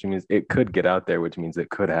podcast, which means it could get out there, which means it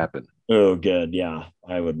could happen. Oh, good. Yeah,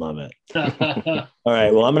 I would love it. All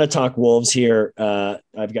right. Well, I'm going to talk Wolves here.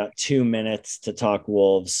 I've got 2 minutes to talk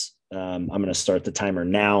Wolves. I'm going to start the timer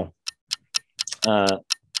now.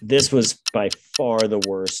 This was by far the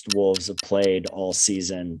worst Wolves have played all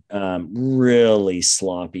season. Really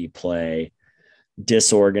sloppy play,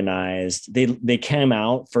 disorganized. They came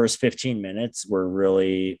out, first 15 minutes were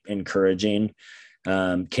really encouraging.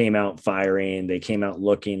 Came out firing. They came out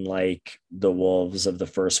looking like the Wolves of the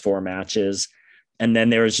first 4 matches. And then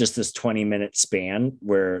there was just this 20-minute span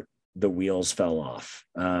where the wheels fell off.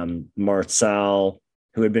 Martial,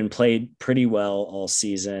 who had been played pretty well all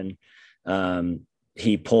season,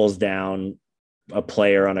 he pulls down a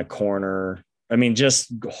player on a corner. I mean, just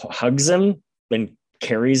hugs him and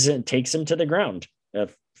carries it, takes him to the ground,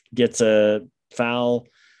 gets a foul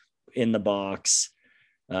in the box,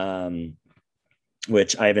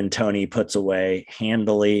 which Ivan Toney puts away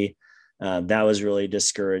handily. That was really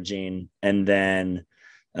discouraging. And then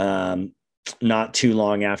not too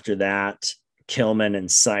long after that, Kilman and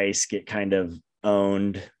Seiss get kind of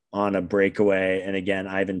owned on a breakaway. And again,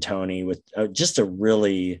 Ivan Toney with just a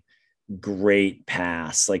really great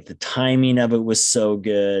pass. Like the timing of it was so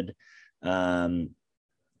good. And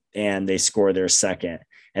they score their second.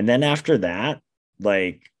 And then after that,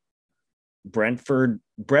 like Brentford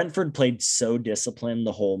played so disciplined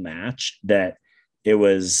the whole match that there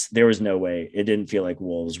was no way. It didn't feel like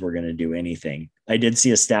Wolves were going to do anything. I did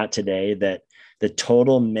see a stat today that the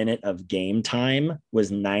total minute of game time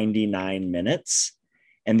was 99 minutes.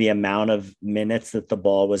 and the amount of minutes that the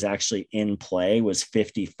ball was actually in play was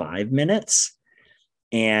 55 minutes.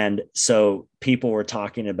 And so people were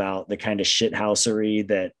talking about the kind of shithousery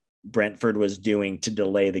that Brentford was doing to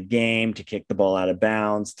delay the game, to kick the ball out of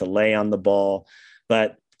bounds, to lay on the ball.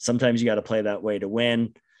 But sometimes you got to play that way to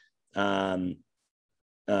win.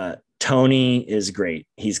 Tony is great.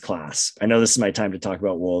 He's class. I know this is my time to talk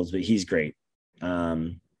about Wolves, but he's great.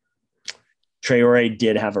 Traore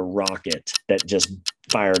did have a rocket that just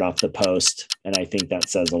fired off the post, and I think that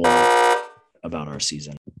says a lot about our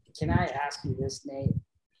season. Can I ask you this, Nate?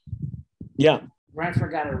 Yeah.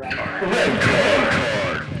 Brentford got a red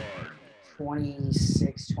card.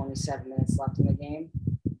 26, 27 minutes left in the game.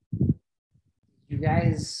 You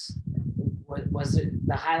guys, was it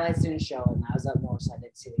the highlights didn't show it, and I was up north, so I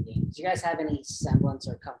didn't see the game. Did you guys have any semblance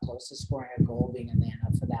or come close to scoring a goal, being a man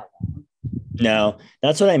up for that long? No,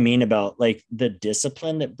 that's what I mean about like the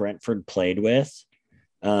discipline that Brentford played with.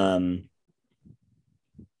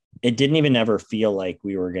 It didn't even ever feel like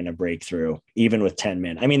we were going to break through, even with 10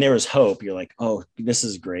 men. I mean, there was hope. You're like, oh, this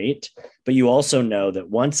is great. But you also know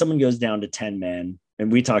that once someone goes down to 10 men,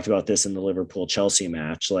 and we talked about this in the Liverpool-Chelsea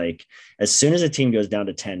match, like as soon as a team goes down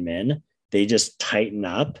to 10 men, they just tighten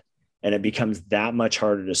up and it becomes that much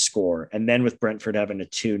harder to score. And then with Brentford having a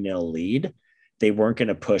 2-0 lead, they weren't going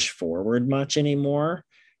to push forward much anymore.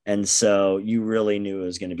 And so you really knew it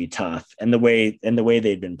was going to be tough. And the way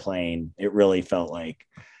they'd been playing, it really felt like,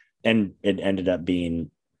 and it ended up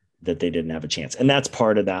being that they didn't have a chance. And that's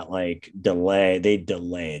part of that, like delay. They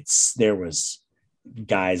delayed. There was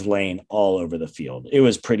guys laying all over the field. It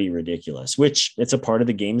was pretty ridiculous, which it's a part of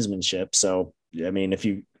the gamesmanship. So, I mean,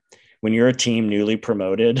 when you're a team newly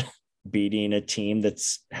promoted, beating a team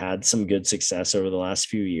that's had some good success over the last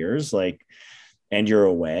few years, like, and you're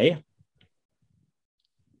away,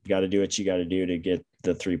 you got to do what you got to do to get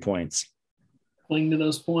the 3 points. Cling to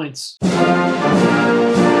those points.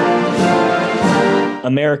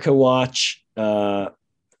 America Watch,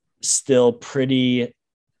 still pretty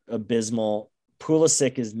abysmal.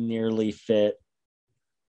 Pulisic is nearly fit,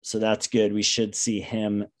 so that's good. We should see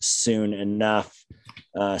him soon enough.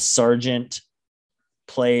 Sargent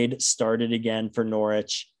started again for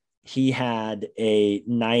Norwich. He had a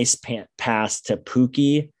nice pass to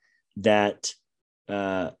Pukki that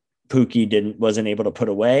Pukki wasn't able to put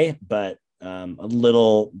away, but a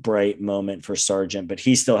little bright moment for Sargent, but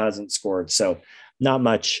he still hasn't scored. So not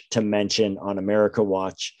much to mention on America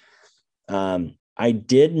Watch. I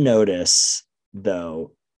did notice,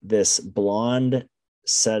 though, this blonde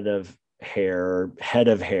head of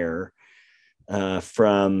hair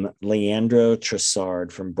from Leandro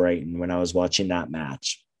Trossard from Brighton when I was watching that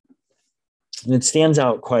match. And it stands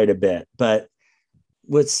out quite a bit. But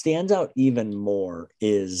what stands out even more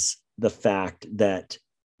is the fact that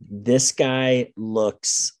this guy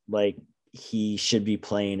looks like he should be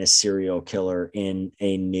playing a serial killer in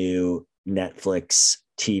a new Netflix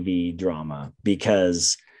TV drama,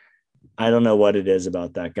 because I don't know what it is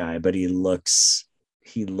about that guy, but he looks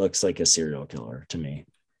like a serial killer to me.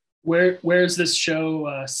 Where's this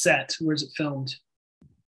show set? Where's it filmed?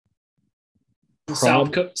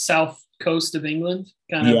 South coast of England,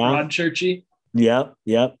 kind of Broadchurchy. Yep.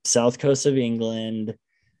 South coast of England.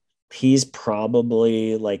 He's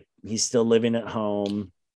probably he's still living at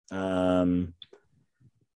home.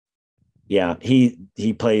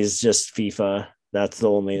 He plays just FIFA. That's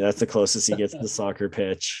the closest he gets to the soccer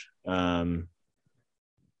pitch. But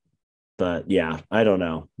yeah, I don't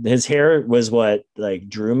know. His hair was what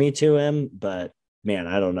drew me to him, but man,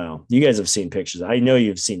 I don't know. You guys have seen pictures. I know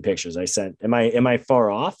you've seen pictures I sent. Am I far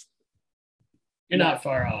off? You're not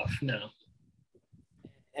far off. No.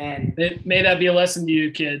 And may that be a lesson to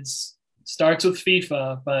you, kids. Starts with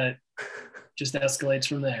FIFA, but just escalates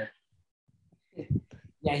from there.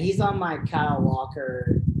 Yeah, he's on my Kyle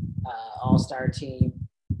Walker all-star team.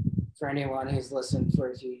 For anyone who's listened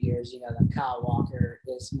for a few years, you know that Kyle Walker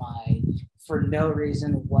is for no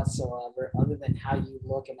reason whatsoever, other than how you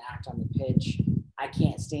look and act on the pitch, I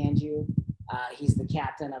can't stand you. He's the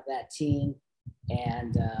captain of that team.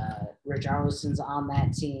 And Richarlison's on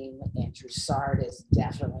that team, and Trossard is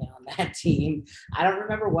definitely on that team. I don't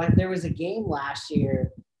remember there was a game last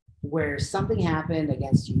year where something happened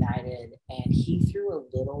against United, and he threw a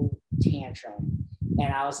little tantrum.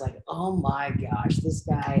 And I was like, oh my gosh, this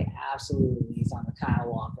guy absolutely is on the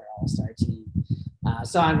Kyle Walker All-Star team.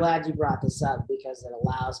 So I'm glad you brought this up, because it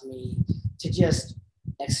allows me to just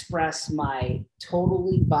express my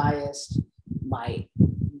totally biased,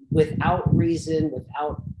 without reason,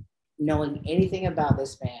 without knowing anything about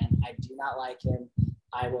this man. I do not like him.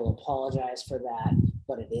 I will apologize for that,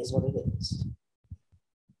 but it is what it is.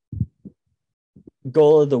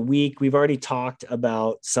 goal of the week. We've already talked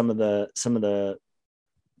about some of the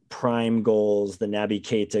prime goals. The Naby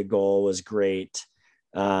Keita goal was great.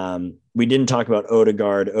 We didn't talk about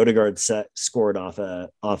Odegaard. Odegaard scored off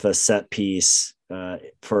a set piece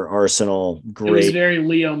for Arsenal. Great. It was very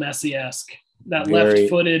Leo Messi-esque. That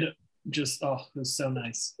left-footed, just it was so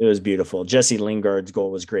nice. It was beautiful. Jesse Lingard's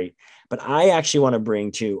goal was great. But I actually want to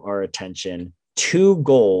bring to our attention 2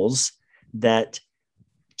 goals that,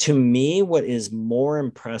 to me, what is more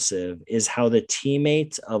impressive is how the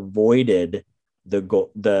teammates avoided the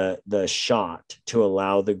goal, the shot to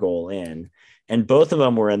allow the goal in. And both of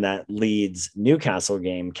them were in that Leeds Newcastle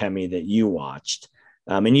game, Kemi, that you watched.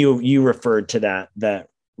 And you referred to that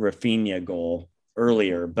Rafinha goal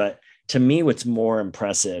earlier. But to me, what's more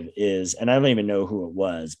impressive is, and I don't even know who it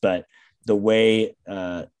was, but the way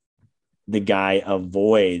the guy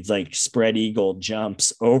avoids, like, spread eagle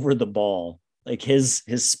jumps over the ball, like his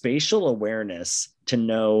spatial awareness to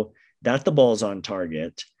know that the ball's on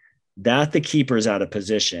target, that the keeper's out of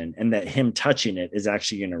position, and that him touching it is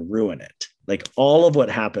actually going to ruin it. Like, all of what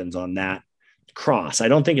happens on that cross, I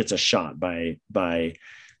don't think it's a shot by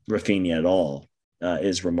Rafinha at all,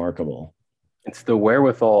 is remarkable. It's the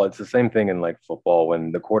wherewithal. It's the same thing in like football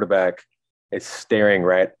when the quarterback is staring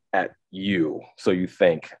right at you. So you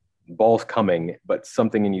think ball's coming, but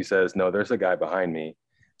something in you says, no, there's a guy behind me.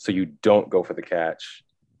 So you don't go for the catch,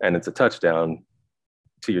 and it's a touchdown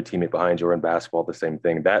to your teammate behind you. Or in basketball, the same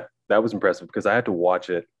thing. That was impressive because I had to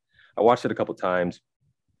watch it. I watched it a couple of times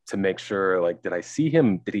to make sure, like, did I see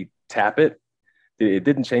him? Did he tap it? It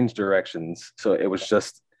didn't change directions. So it was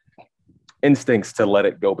just instincts to let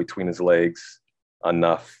it go between his legs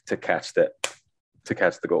enough to catch the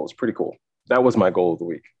goal. It's pretty cool. That was my goal of the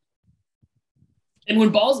week. And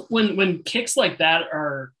when kicks like that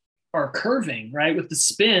are curving, right, with the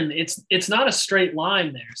spin, it's not a straight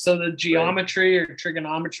line there. So the geometry or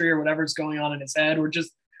trigonometry or whatever's going on in his head, or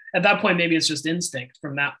just at that point, maybe it's just instinct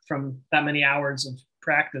from that many hours of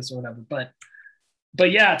practice or whatever.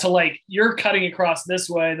 But yeah, to, like, you're cutting across this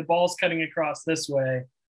way, the ball's cutting across this way,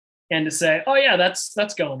 and to say, oh yeah,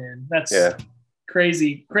 that's going in. That's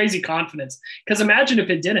crazy confidence. Because imagine if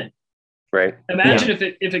it didn't. Right. Imagine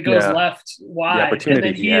if it goes left wide, and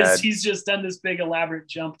then he's just done this big elaborate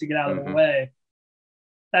jump to get out of the way.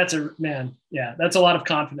 That's a lot of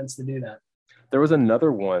confidence to do that. There was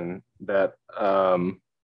another one that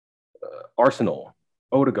Arsenal,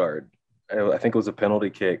 Odegaard, I think it was a penalty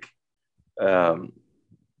kick. A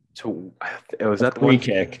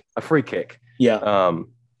free kick. Yeah.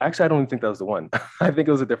 Actually, I don't even think that was the one. I think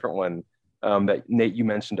it was a different one. That Nate, you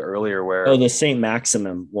mentioned earlier, where the Saint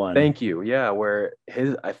Maximin one. Thank you. Yeah, where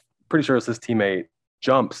I'm pretty sure it's his teammate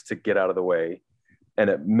jumps to get out of the way, and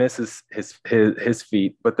it misses his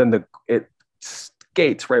feet, but then it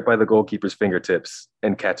skates right by the goalkeeper's fingertips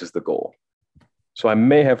and catches the goal. So I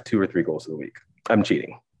may have 2 or 3 goals of the week. I'm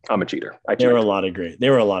cheating. I'm a cheater. There were a lot of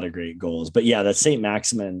great goals, but yeah, that Saint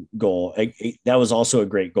Maximin goal, that was also a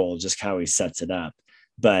great goal, just how he sets it up.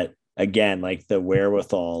 But again, like, the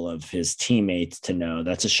wherewithal of his teammates to know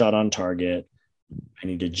that's a shot on target. I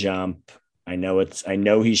need to jump. I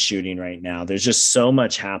know he's shooting right now. There's just so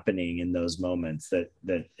much happening in those moments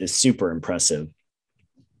that is super impressive.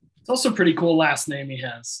 It's also pretty cool last name he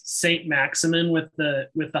has, Saint Maximin with the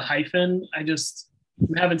hyphen. I'm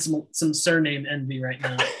having some surname envy right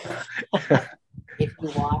now. If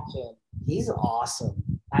you watch him, he's awesome.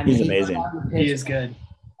 He's amazing. He is good.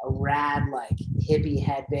 A rad, like, hippie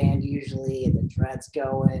headband usually, and the dreads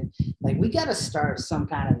going. Like, we got to start some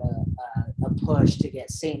kind of a push to get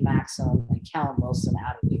St. Maxim and Callum Wilson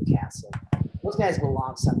out of Newcastle. Those guys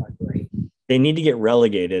belong somewhere great. They need to get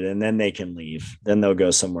relegated, and then they can leave. Then they'll go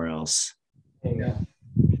somewhere else. There you go.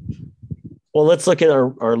 Well, let's look at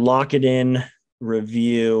our lock it in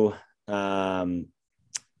review. I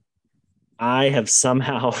have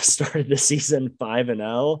somehow started the season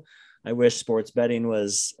 5-0. I wish sports betting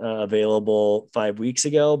was available 5 weeks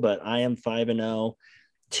ago, but I am 5-0.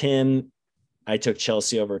 Tim, I took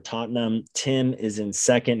Chelsea over Tottenham. Tim is in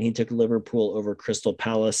second. He took Liverpool over Crystal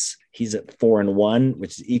Palace. He's at 4-1,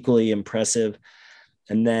 which is equally impressive.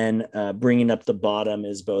 And then bringing up the bottom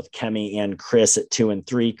is both Kemi and Chris at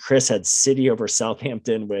 2-3. Chris had City over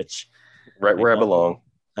Southampton, which right where I belong.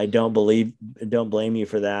 I don't blame you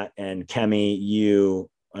for that. And Kemi, you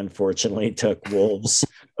unfortunately took Wolves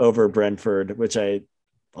over Brentford, which I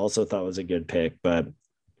also thought was a good pick, but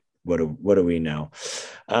what do we know?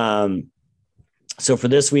 So for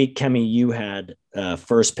this week, Kemi, you had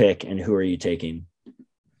first pick, and who are you taking?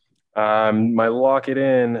 My lock it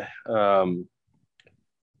in,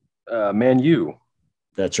 Man U.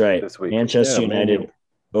 That's right. This week. Manchester United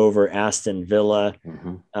over Aston Villa.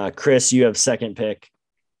 Chris, you have second pick.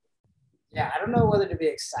 Yeah, I don't know whether to be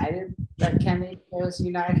excited that Kenny goes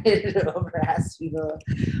United over Aston Villa.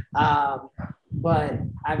 But,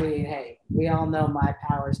 I mean, hey, we all know my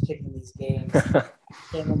powers picking these games.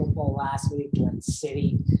 Came in the poll last week when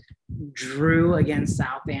City drew against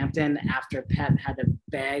Southampton after Pep had to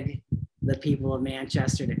beg the people of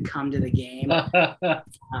Manchester to come to the game.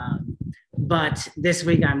 But this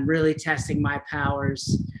week I'm really testing my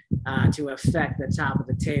powers to affect the top of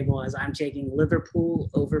the table as I'm taking Liverpool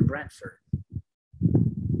over Brentford.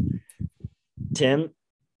 Tim?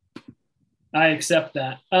 I accept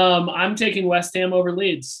that. I'm taking West Ham over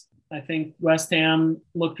Leeds. I think West Ham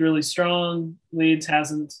looked really strong. Leeds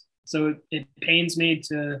hasn't. So it pains me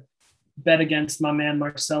to bet against my man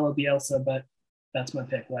Marcelo Bielsa, but that's my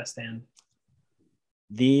pick, West Ham.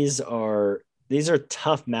 These are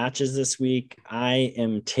tough matches this week. I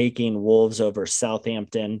am taking Wolves over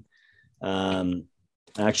Southampton.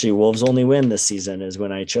 Actually, Wolves only win this season is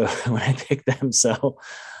when I picked them. So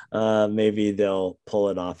maybe they'll pull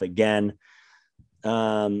it off again.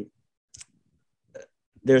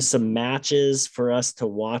 There's some matches for us to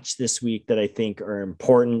watch this week that I think are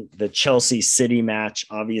important. The Chelsea City match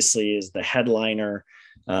obviously is the headliner.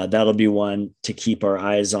 That'll be one to keep our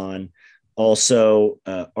eyes on. Also,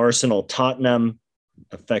 Arsenal Tottenham,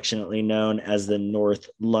 affectionately known as the North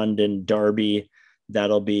London Derby.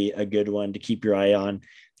 That'll be a good one to keep your eye on.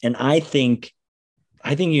 And I think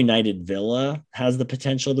United Villa has the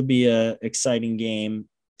potential to be a exciting game.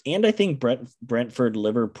 And I think Brentford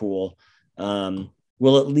Liverpool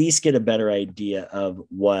we'll at least get a better idea of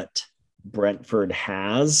what Brentford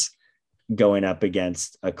has going up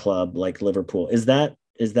against a club like Liverpool. Is that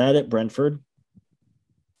at Brentford?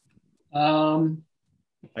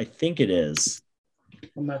 I think it is.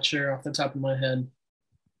 I'm not sure off the top of my head.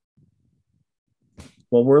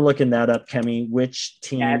 Well, we're looking that up, Kemi. Which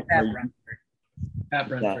team? Yeah, it's at Brentford. At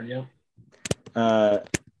Brentford, yeah.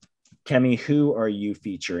 Kemi, who are you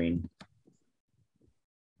featuring?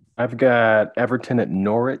 I've got Everton at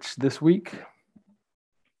Norwich this week.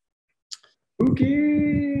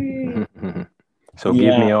 Okay. So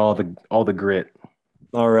give me all the grit.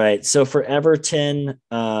 All right. So for Everton,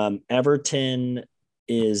 Everton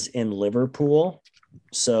is in Liverpool.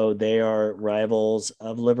 So they are rivals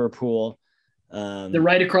of Liverpool. They're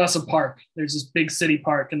right across a park. There's this big city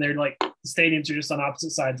park, and they're like the stadiums are just on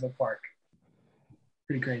opposite sides of the park.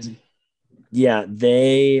 Pretty crazy. Yeah,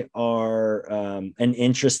 they are an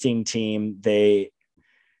interesting team. They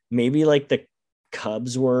maybe like the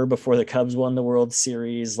Cubs were before the Cubs won the World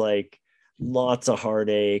Series, like lots of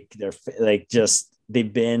heartache. They're like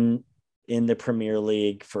they've been in the Premier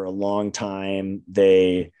League for a long time.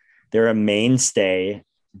 They're a mainstay,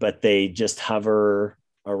 but they just hover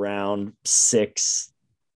around 6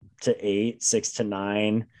 to 8, 6 to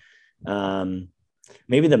 9.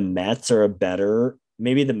 Maybe the Mets are a better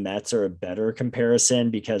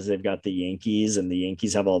comparison because they've got the Yankees and the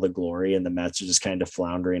Yankees have all the glory and the Mets are just kind of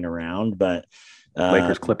floundering around. But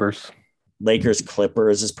Lakers Clippers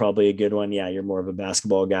is probably a good one. Yeah, you're more of a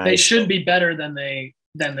basketball guy. They should be better than they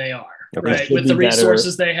are. Okay. Right? With the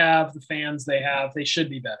resources they have, the fans they have, they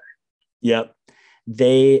should be better. Yep.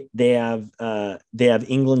 They have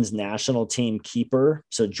England's national team keeper.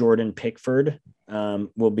 So Jordan Pickford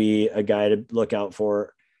will be a guy to look out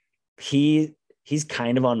for. He's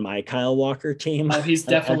kind of on my Kyle Walker team. Oh, he's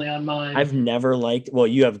definitely on mine. I've never liked, well,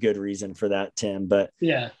 you have good reason for that, Tim, but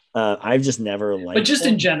yeah, I've just never liked But just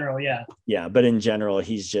him. in general, yeah. Yeah, but in general,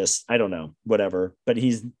 he's just, I don't know, whatever. But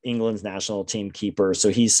he's England's national team keeper. So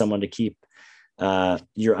he's someone to keep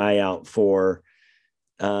your eye out for.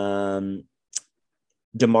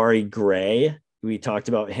 Damari Gray, we talked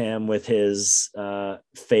about him with his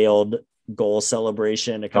failed goal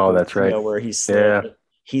celebration a couple weeks ago where he slipped. Yeah.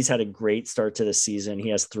 He's had a great start to the season. He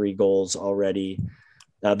has 3 goals already.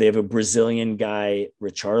 They have a Brazilian guy,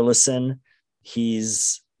 Richarlison.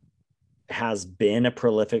 He's has been a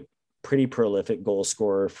pretty prolific goal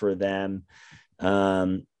scorer for them.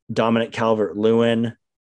 Dominic Calvert-Lewin.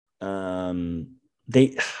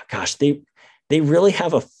 They really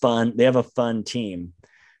have a fun team.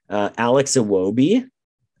 Alex Iwobi,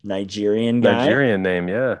 Nigerian guy. Nigerian name,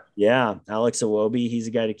 yeah. Yeah, Alex Iwobi. He's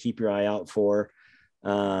a guy to keep your eye out for.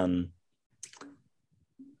 Is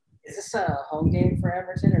this a home game for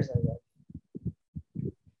Everton or is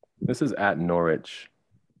it This is at Norwich.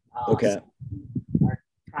 Okay. So are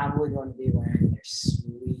probably going to be wearing their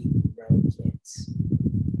sweet road kits.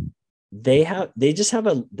 They have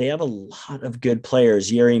a lot of good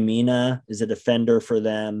players. Yerry Mina is a defender for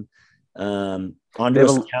them. A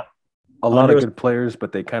lot of good players,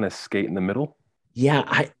 but they kind of skate in the middle. Yeah,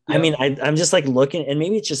 I mean, I'm just like looking, and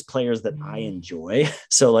maybe it's just players that I enjoy.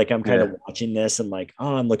 So like I'm kind of watching this and like,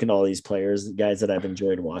 oh, I'm looking at all these players, guys that I've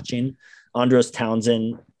enjoyed watching. Andros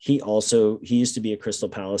Townsend, he used to be a Crystal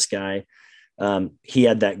Palace guy. He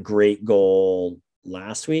had that great goal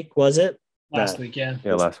last week, was it? Last week, yeah.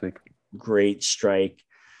 Yeah, last week. Great strike.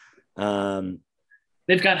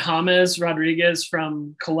 They've got James Rodriguez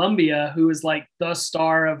from Colombia, who is like the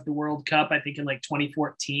star of the World Cup, I think in like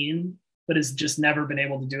 2014, but has just never been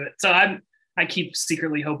able to do it. So I keep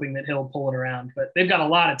secretly hoping that he'll pull it around, but they've got a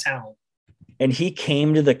lot of talent. And he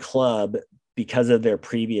came to the club because of their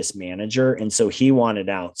previous manager. And so he wanted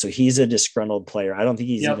out. So he's a disgruntled player. I don't think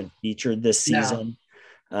he's even featured this season.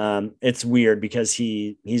 No. It's weird because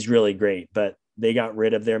he's really great, but they got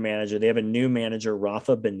rid of their manager. They have a new manager,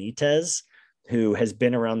 Rafa Benitez, who has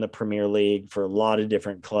been around the Premier League for a lot of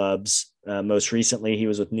different clubs. Most recently, he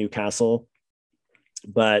was with Newcastle.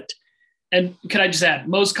 And can I just add,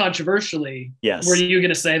 most controversially, yes. Were you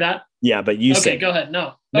going to say that? Yeah, but you say it. Go ahead.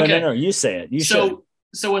 No. Okay. No, you say it.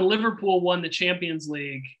 So when Liverpool won the Champions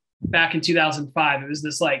League back in 2005, it was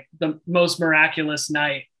this like the most miraculous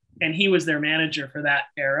night, and he was their manager for that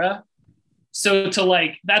era. So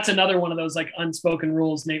that's another one of those like unspoken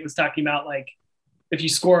rules Nate was talking about. Like if you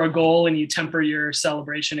score a goal and you temper your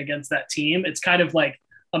celebration against that team, it's kind of like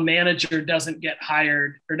a manager doesn't get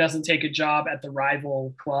hired or doesn't take a job at the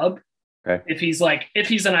rival club. Okay. If he's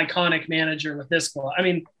an iconic manager with this club. I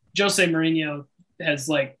mean, Jose Mourinho has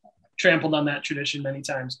like trampled on that tradition many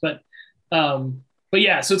times, but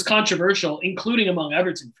yeah, so it's controversial, including among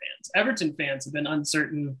Everton fans. Everton fans have been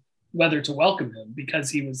uncertain whether to welcome him because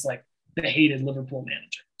he was like the hated Liverpool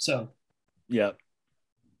manager. So, yeah.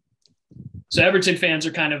 So Everton fans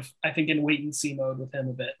are kind of, I think, in wait and see mode with him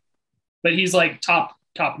a bit, but he's like top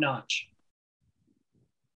notch.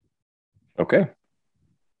 Okay.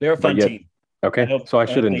 They're a fun team. Okay, so I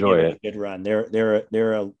should enjoy it. Good run. They're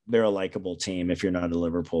a likable team. If you're not a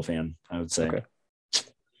Liverpool fan, I would say. Okay.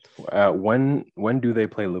 When do they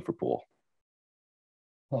play Liverpool?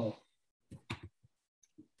 Oh,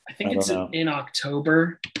 I think it's in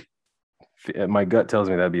October. My gut tells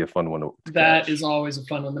me that'd be a fun one. That is always a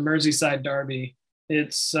fun one. The Merseyside derby.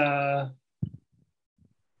 It's where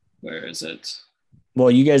is it? Well,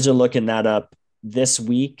 you guys are looking that up. This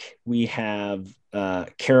week we have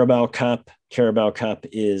Carabao Cup. Carabao Cup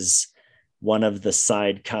is one of the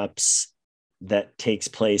side cups that takes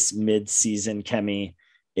place mid-season, Kemi.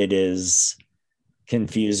 It is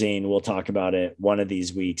confusing. We'll talk about it one of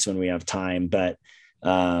these weeks when we have time, but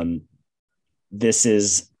this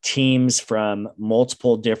is teams from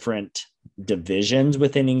multiple different divisions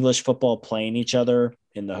within English football playing each other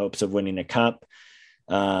in the hopes of winning a cup.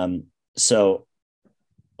 So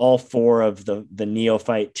all four of the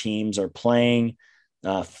neophyte teams are playing.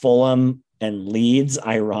 Fulham and Leeds,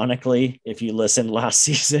 ironically, if you listened last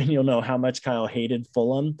season, you'll know how much Kyle hated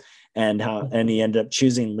Fulham and he ended up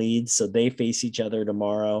choosing Leeds. So they face each other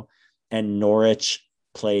tomorrow, and Norwich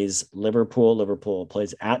plays Liverpool. Liverpool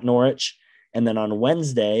plays at Norwich. And then on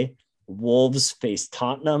Wednesday, Wolves face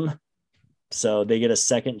Tottenham. So they get a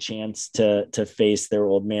second chance to face their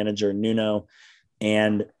old manager, Nuno.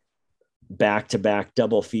 And back-to-back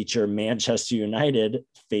double feature, Manchester United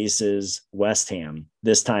faces West Ham,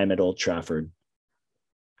 this time at Old Trafford.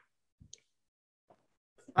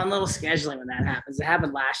 Fun little scheduling when that happens. It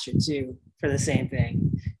happened last year too for the same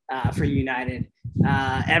thing for United.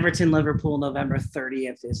 Everton, Liverpool, November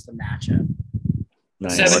 30th is the matchup.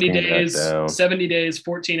 Nice. 70 days,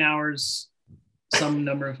 14 hours, some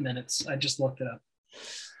number of minutes. I just looked it up.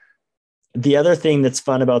 The other thing that's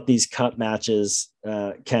fun about these cup matches,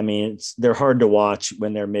 Kemi, they're hard to watch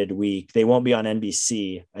when they're midweek. They won't be on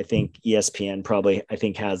NBC. I think ESPN probably,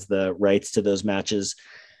 has the rights to those matches.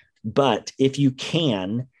 But if you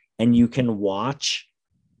can, and you can watch,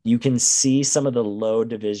 you can see some of the low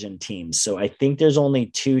division teams. So I think there's only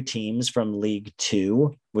two teams from League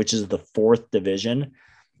Two, which is the fourth division.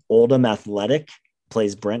 Oldham Athletic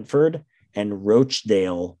plays Brentford, and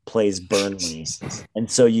Rochdale plays Burnley. And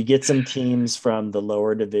so you get some teams from the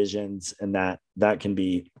lower divisions, and that can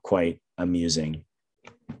be quite amusing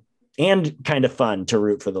and kind of fun to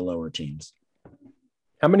root for the lower teams.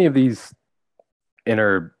 How many of these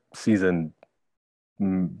inter season,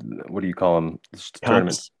 what do you call them?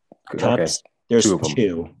 Tournaments. Cups. Okay. There's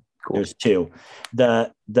two. Cool. There's two.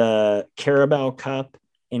 The Carabao Cup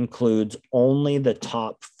includes only the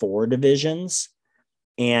top four divisions,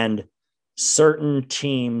 and certain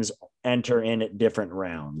teams enter in at different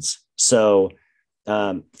rounds. So,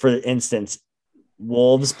 for instance,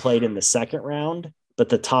 Wolves played in the second round, but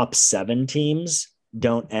the top 7 teams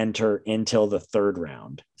don't enter until the third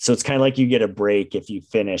round. So it's kind of like you get a break if you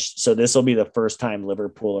finish. So this will be the first time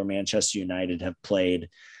Liverpool or Manchester United have played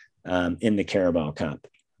in the Carabao Cup.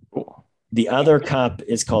 Cool. The other cup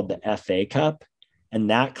is called the FA Cup, and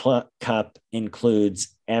that cup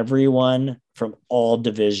includes everyone from all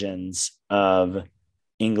divisions of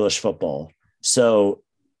English football. So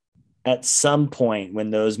at some point when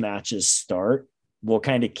those matches start, we'll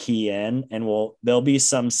kind of key in, and there'll be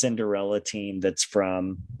some Cinderella team that's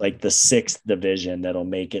from like the 6th division that'll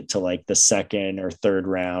make it to like the 2nd or 3rd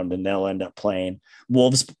round, and they'll end up playing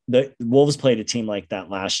Wolves. The Wolves played a team like that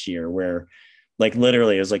last year where like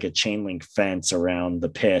literally it was like a chain link fence around the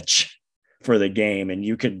pitch for the game, and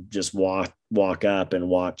you could just walk up and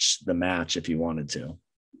watch the match if you wanted to.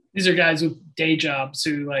 These are guys with day jobs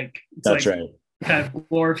who like, that's like right. Kind of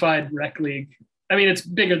glorified rec league. I mean, it's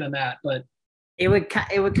bigger than that, but it would kind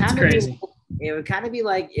of be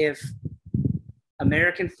like if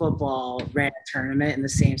American football ran a tournament in the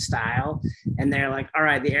same style, and they're like, all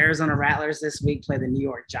right, the Arizona Rattlers this week play the New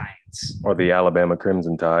York Giants, or the Alabama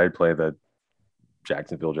Crimson Tide play the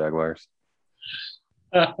Jacksonville Jaguars.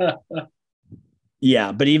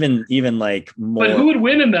 Yeah, but even like more. But who would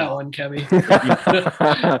win in that one, Kevin?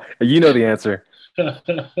 You know the answer.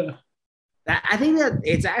 I think that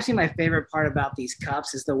it's actually my favorite part about these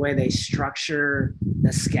cups is the way they structure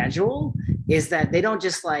the schedule, is that they don't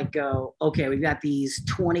just like go, okay, we've got these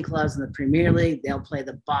 20 clubs in the Premier League. They'll play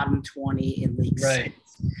the bottom 20 in League 6.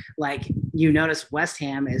 Like you notice West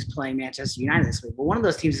Ham is playing Manchester United this week, but one of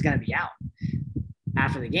those teams is going to be out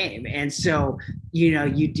after the game. And so,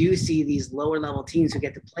 you do see these lower level teams who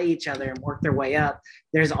get to play each other and work their way up.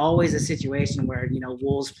 There's always a situation where,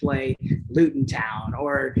 Wolves play Luton Town,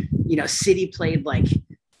 or, City played like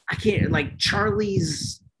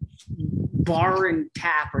Charlie's Bar and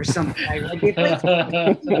Tap or something. Like they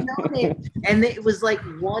played, and it was like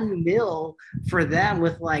 1-0 for them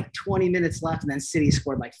with like 20 minutes left, and then City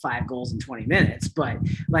scored like 5 goals in 20 minutes. But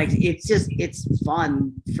like it's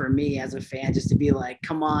fun for me as a fan just to be like,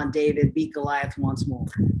 come on, David, beat Goliath once more.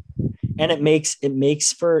 And it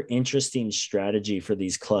makes for interesting strategy for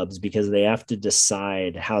these clubs, because they have to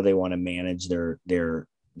decide how they want to manage their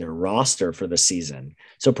roster for the season.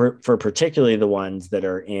 So for particularly the ones that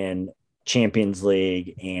are in Champions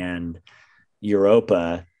League and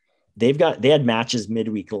Europa, they had matches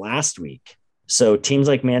midweek last week. So teams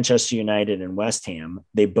like Manchester United and West Ham,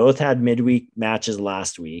 they both had midweek matches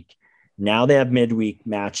last week. Now they have midweek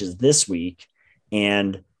matches this week,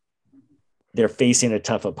 and they're facing a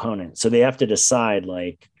tough opponent. So they have to decide,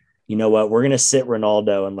 like, you know what, we're going to sit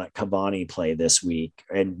Ronaldo and let Cavani play this week.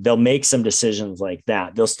 And they'll make some decisions like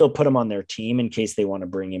that. They'll still put him on their team in case they want to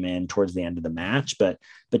bring him in towards the end of the match. But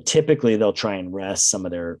typically they'll try and rest some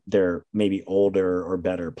of their maybe older or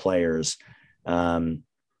better players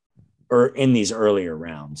or in these earlier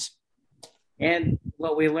rounds. And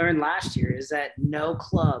what we learned last year is that no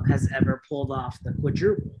club has ever pulled off the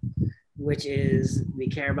quadruple, which is the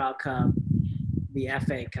Carabao Cup, the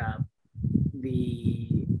FA Cup, the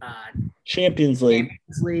Champions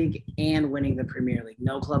League, and winning the Premier League.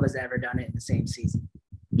 No club has ever done it in the same season.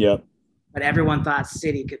 Yep. But everyone thought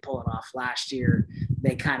City could pull it off last year.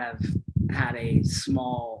 They kind of had a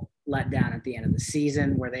small letdown at the end of the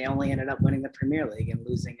season where they only ended up winning the Premier League and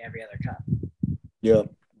losing every other cup. Yep.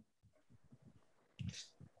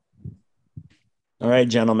 All right,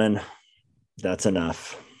 gentlemen, that's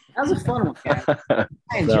enough. That was a fun one, guys. That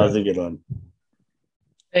was a good one.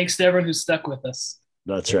 Thanks to everyone who stuck with us.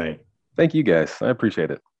 That's right. Thank you, guys. I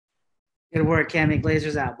appreciate it. Good work, Cammy.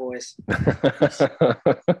 Glazers out, boys.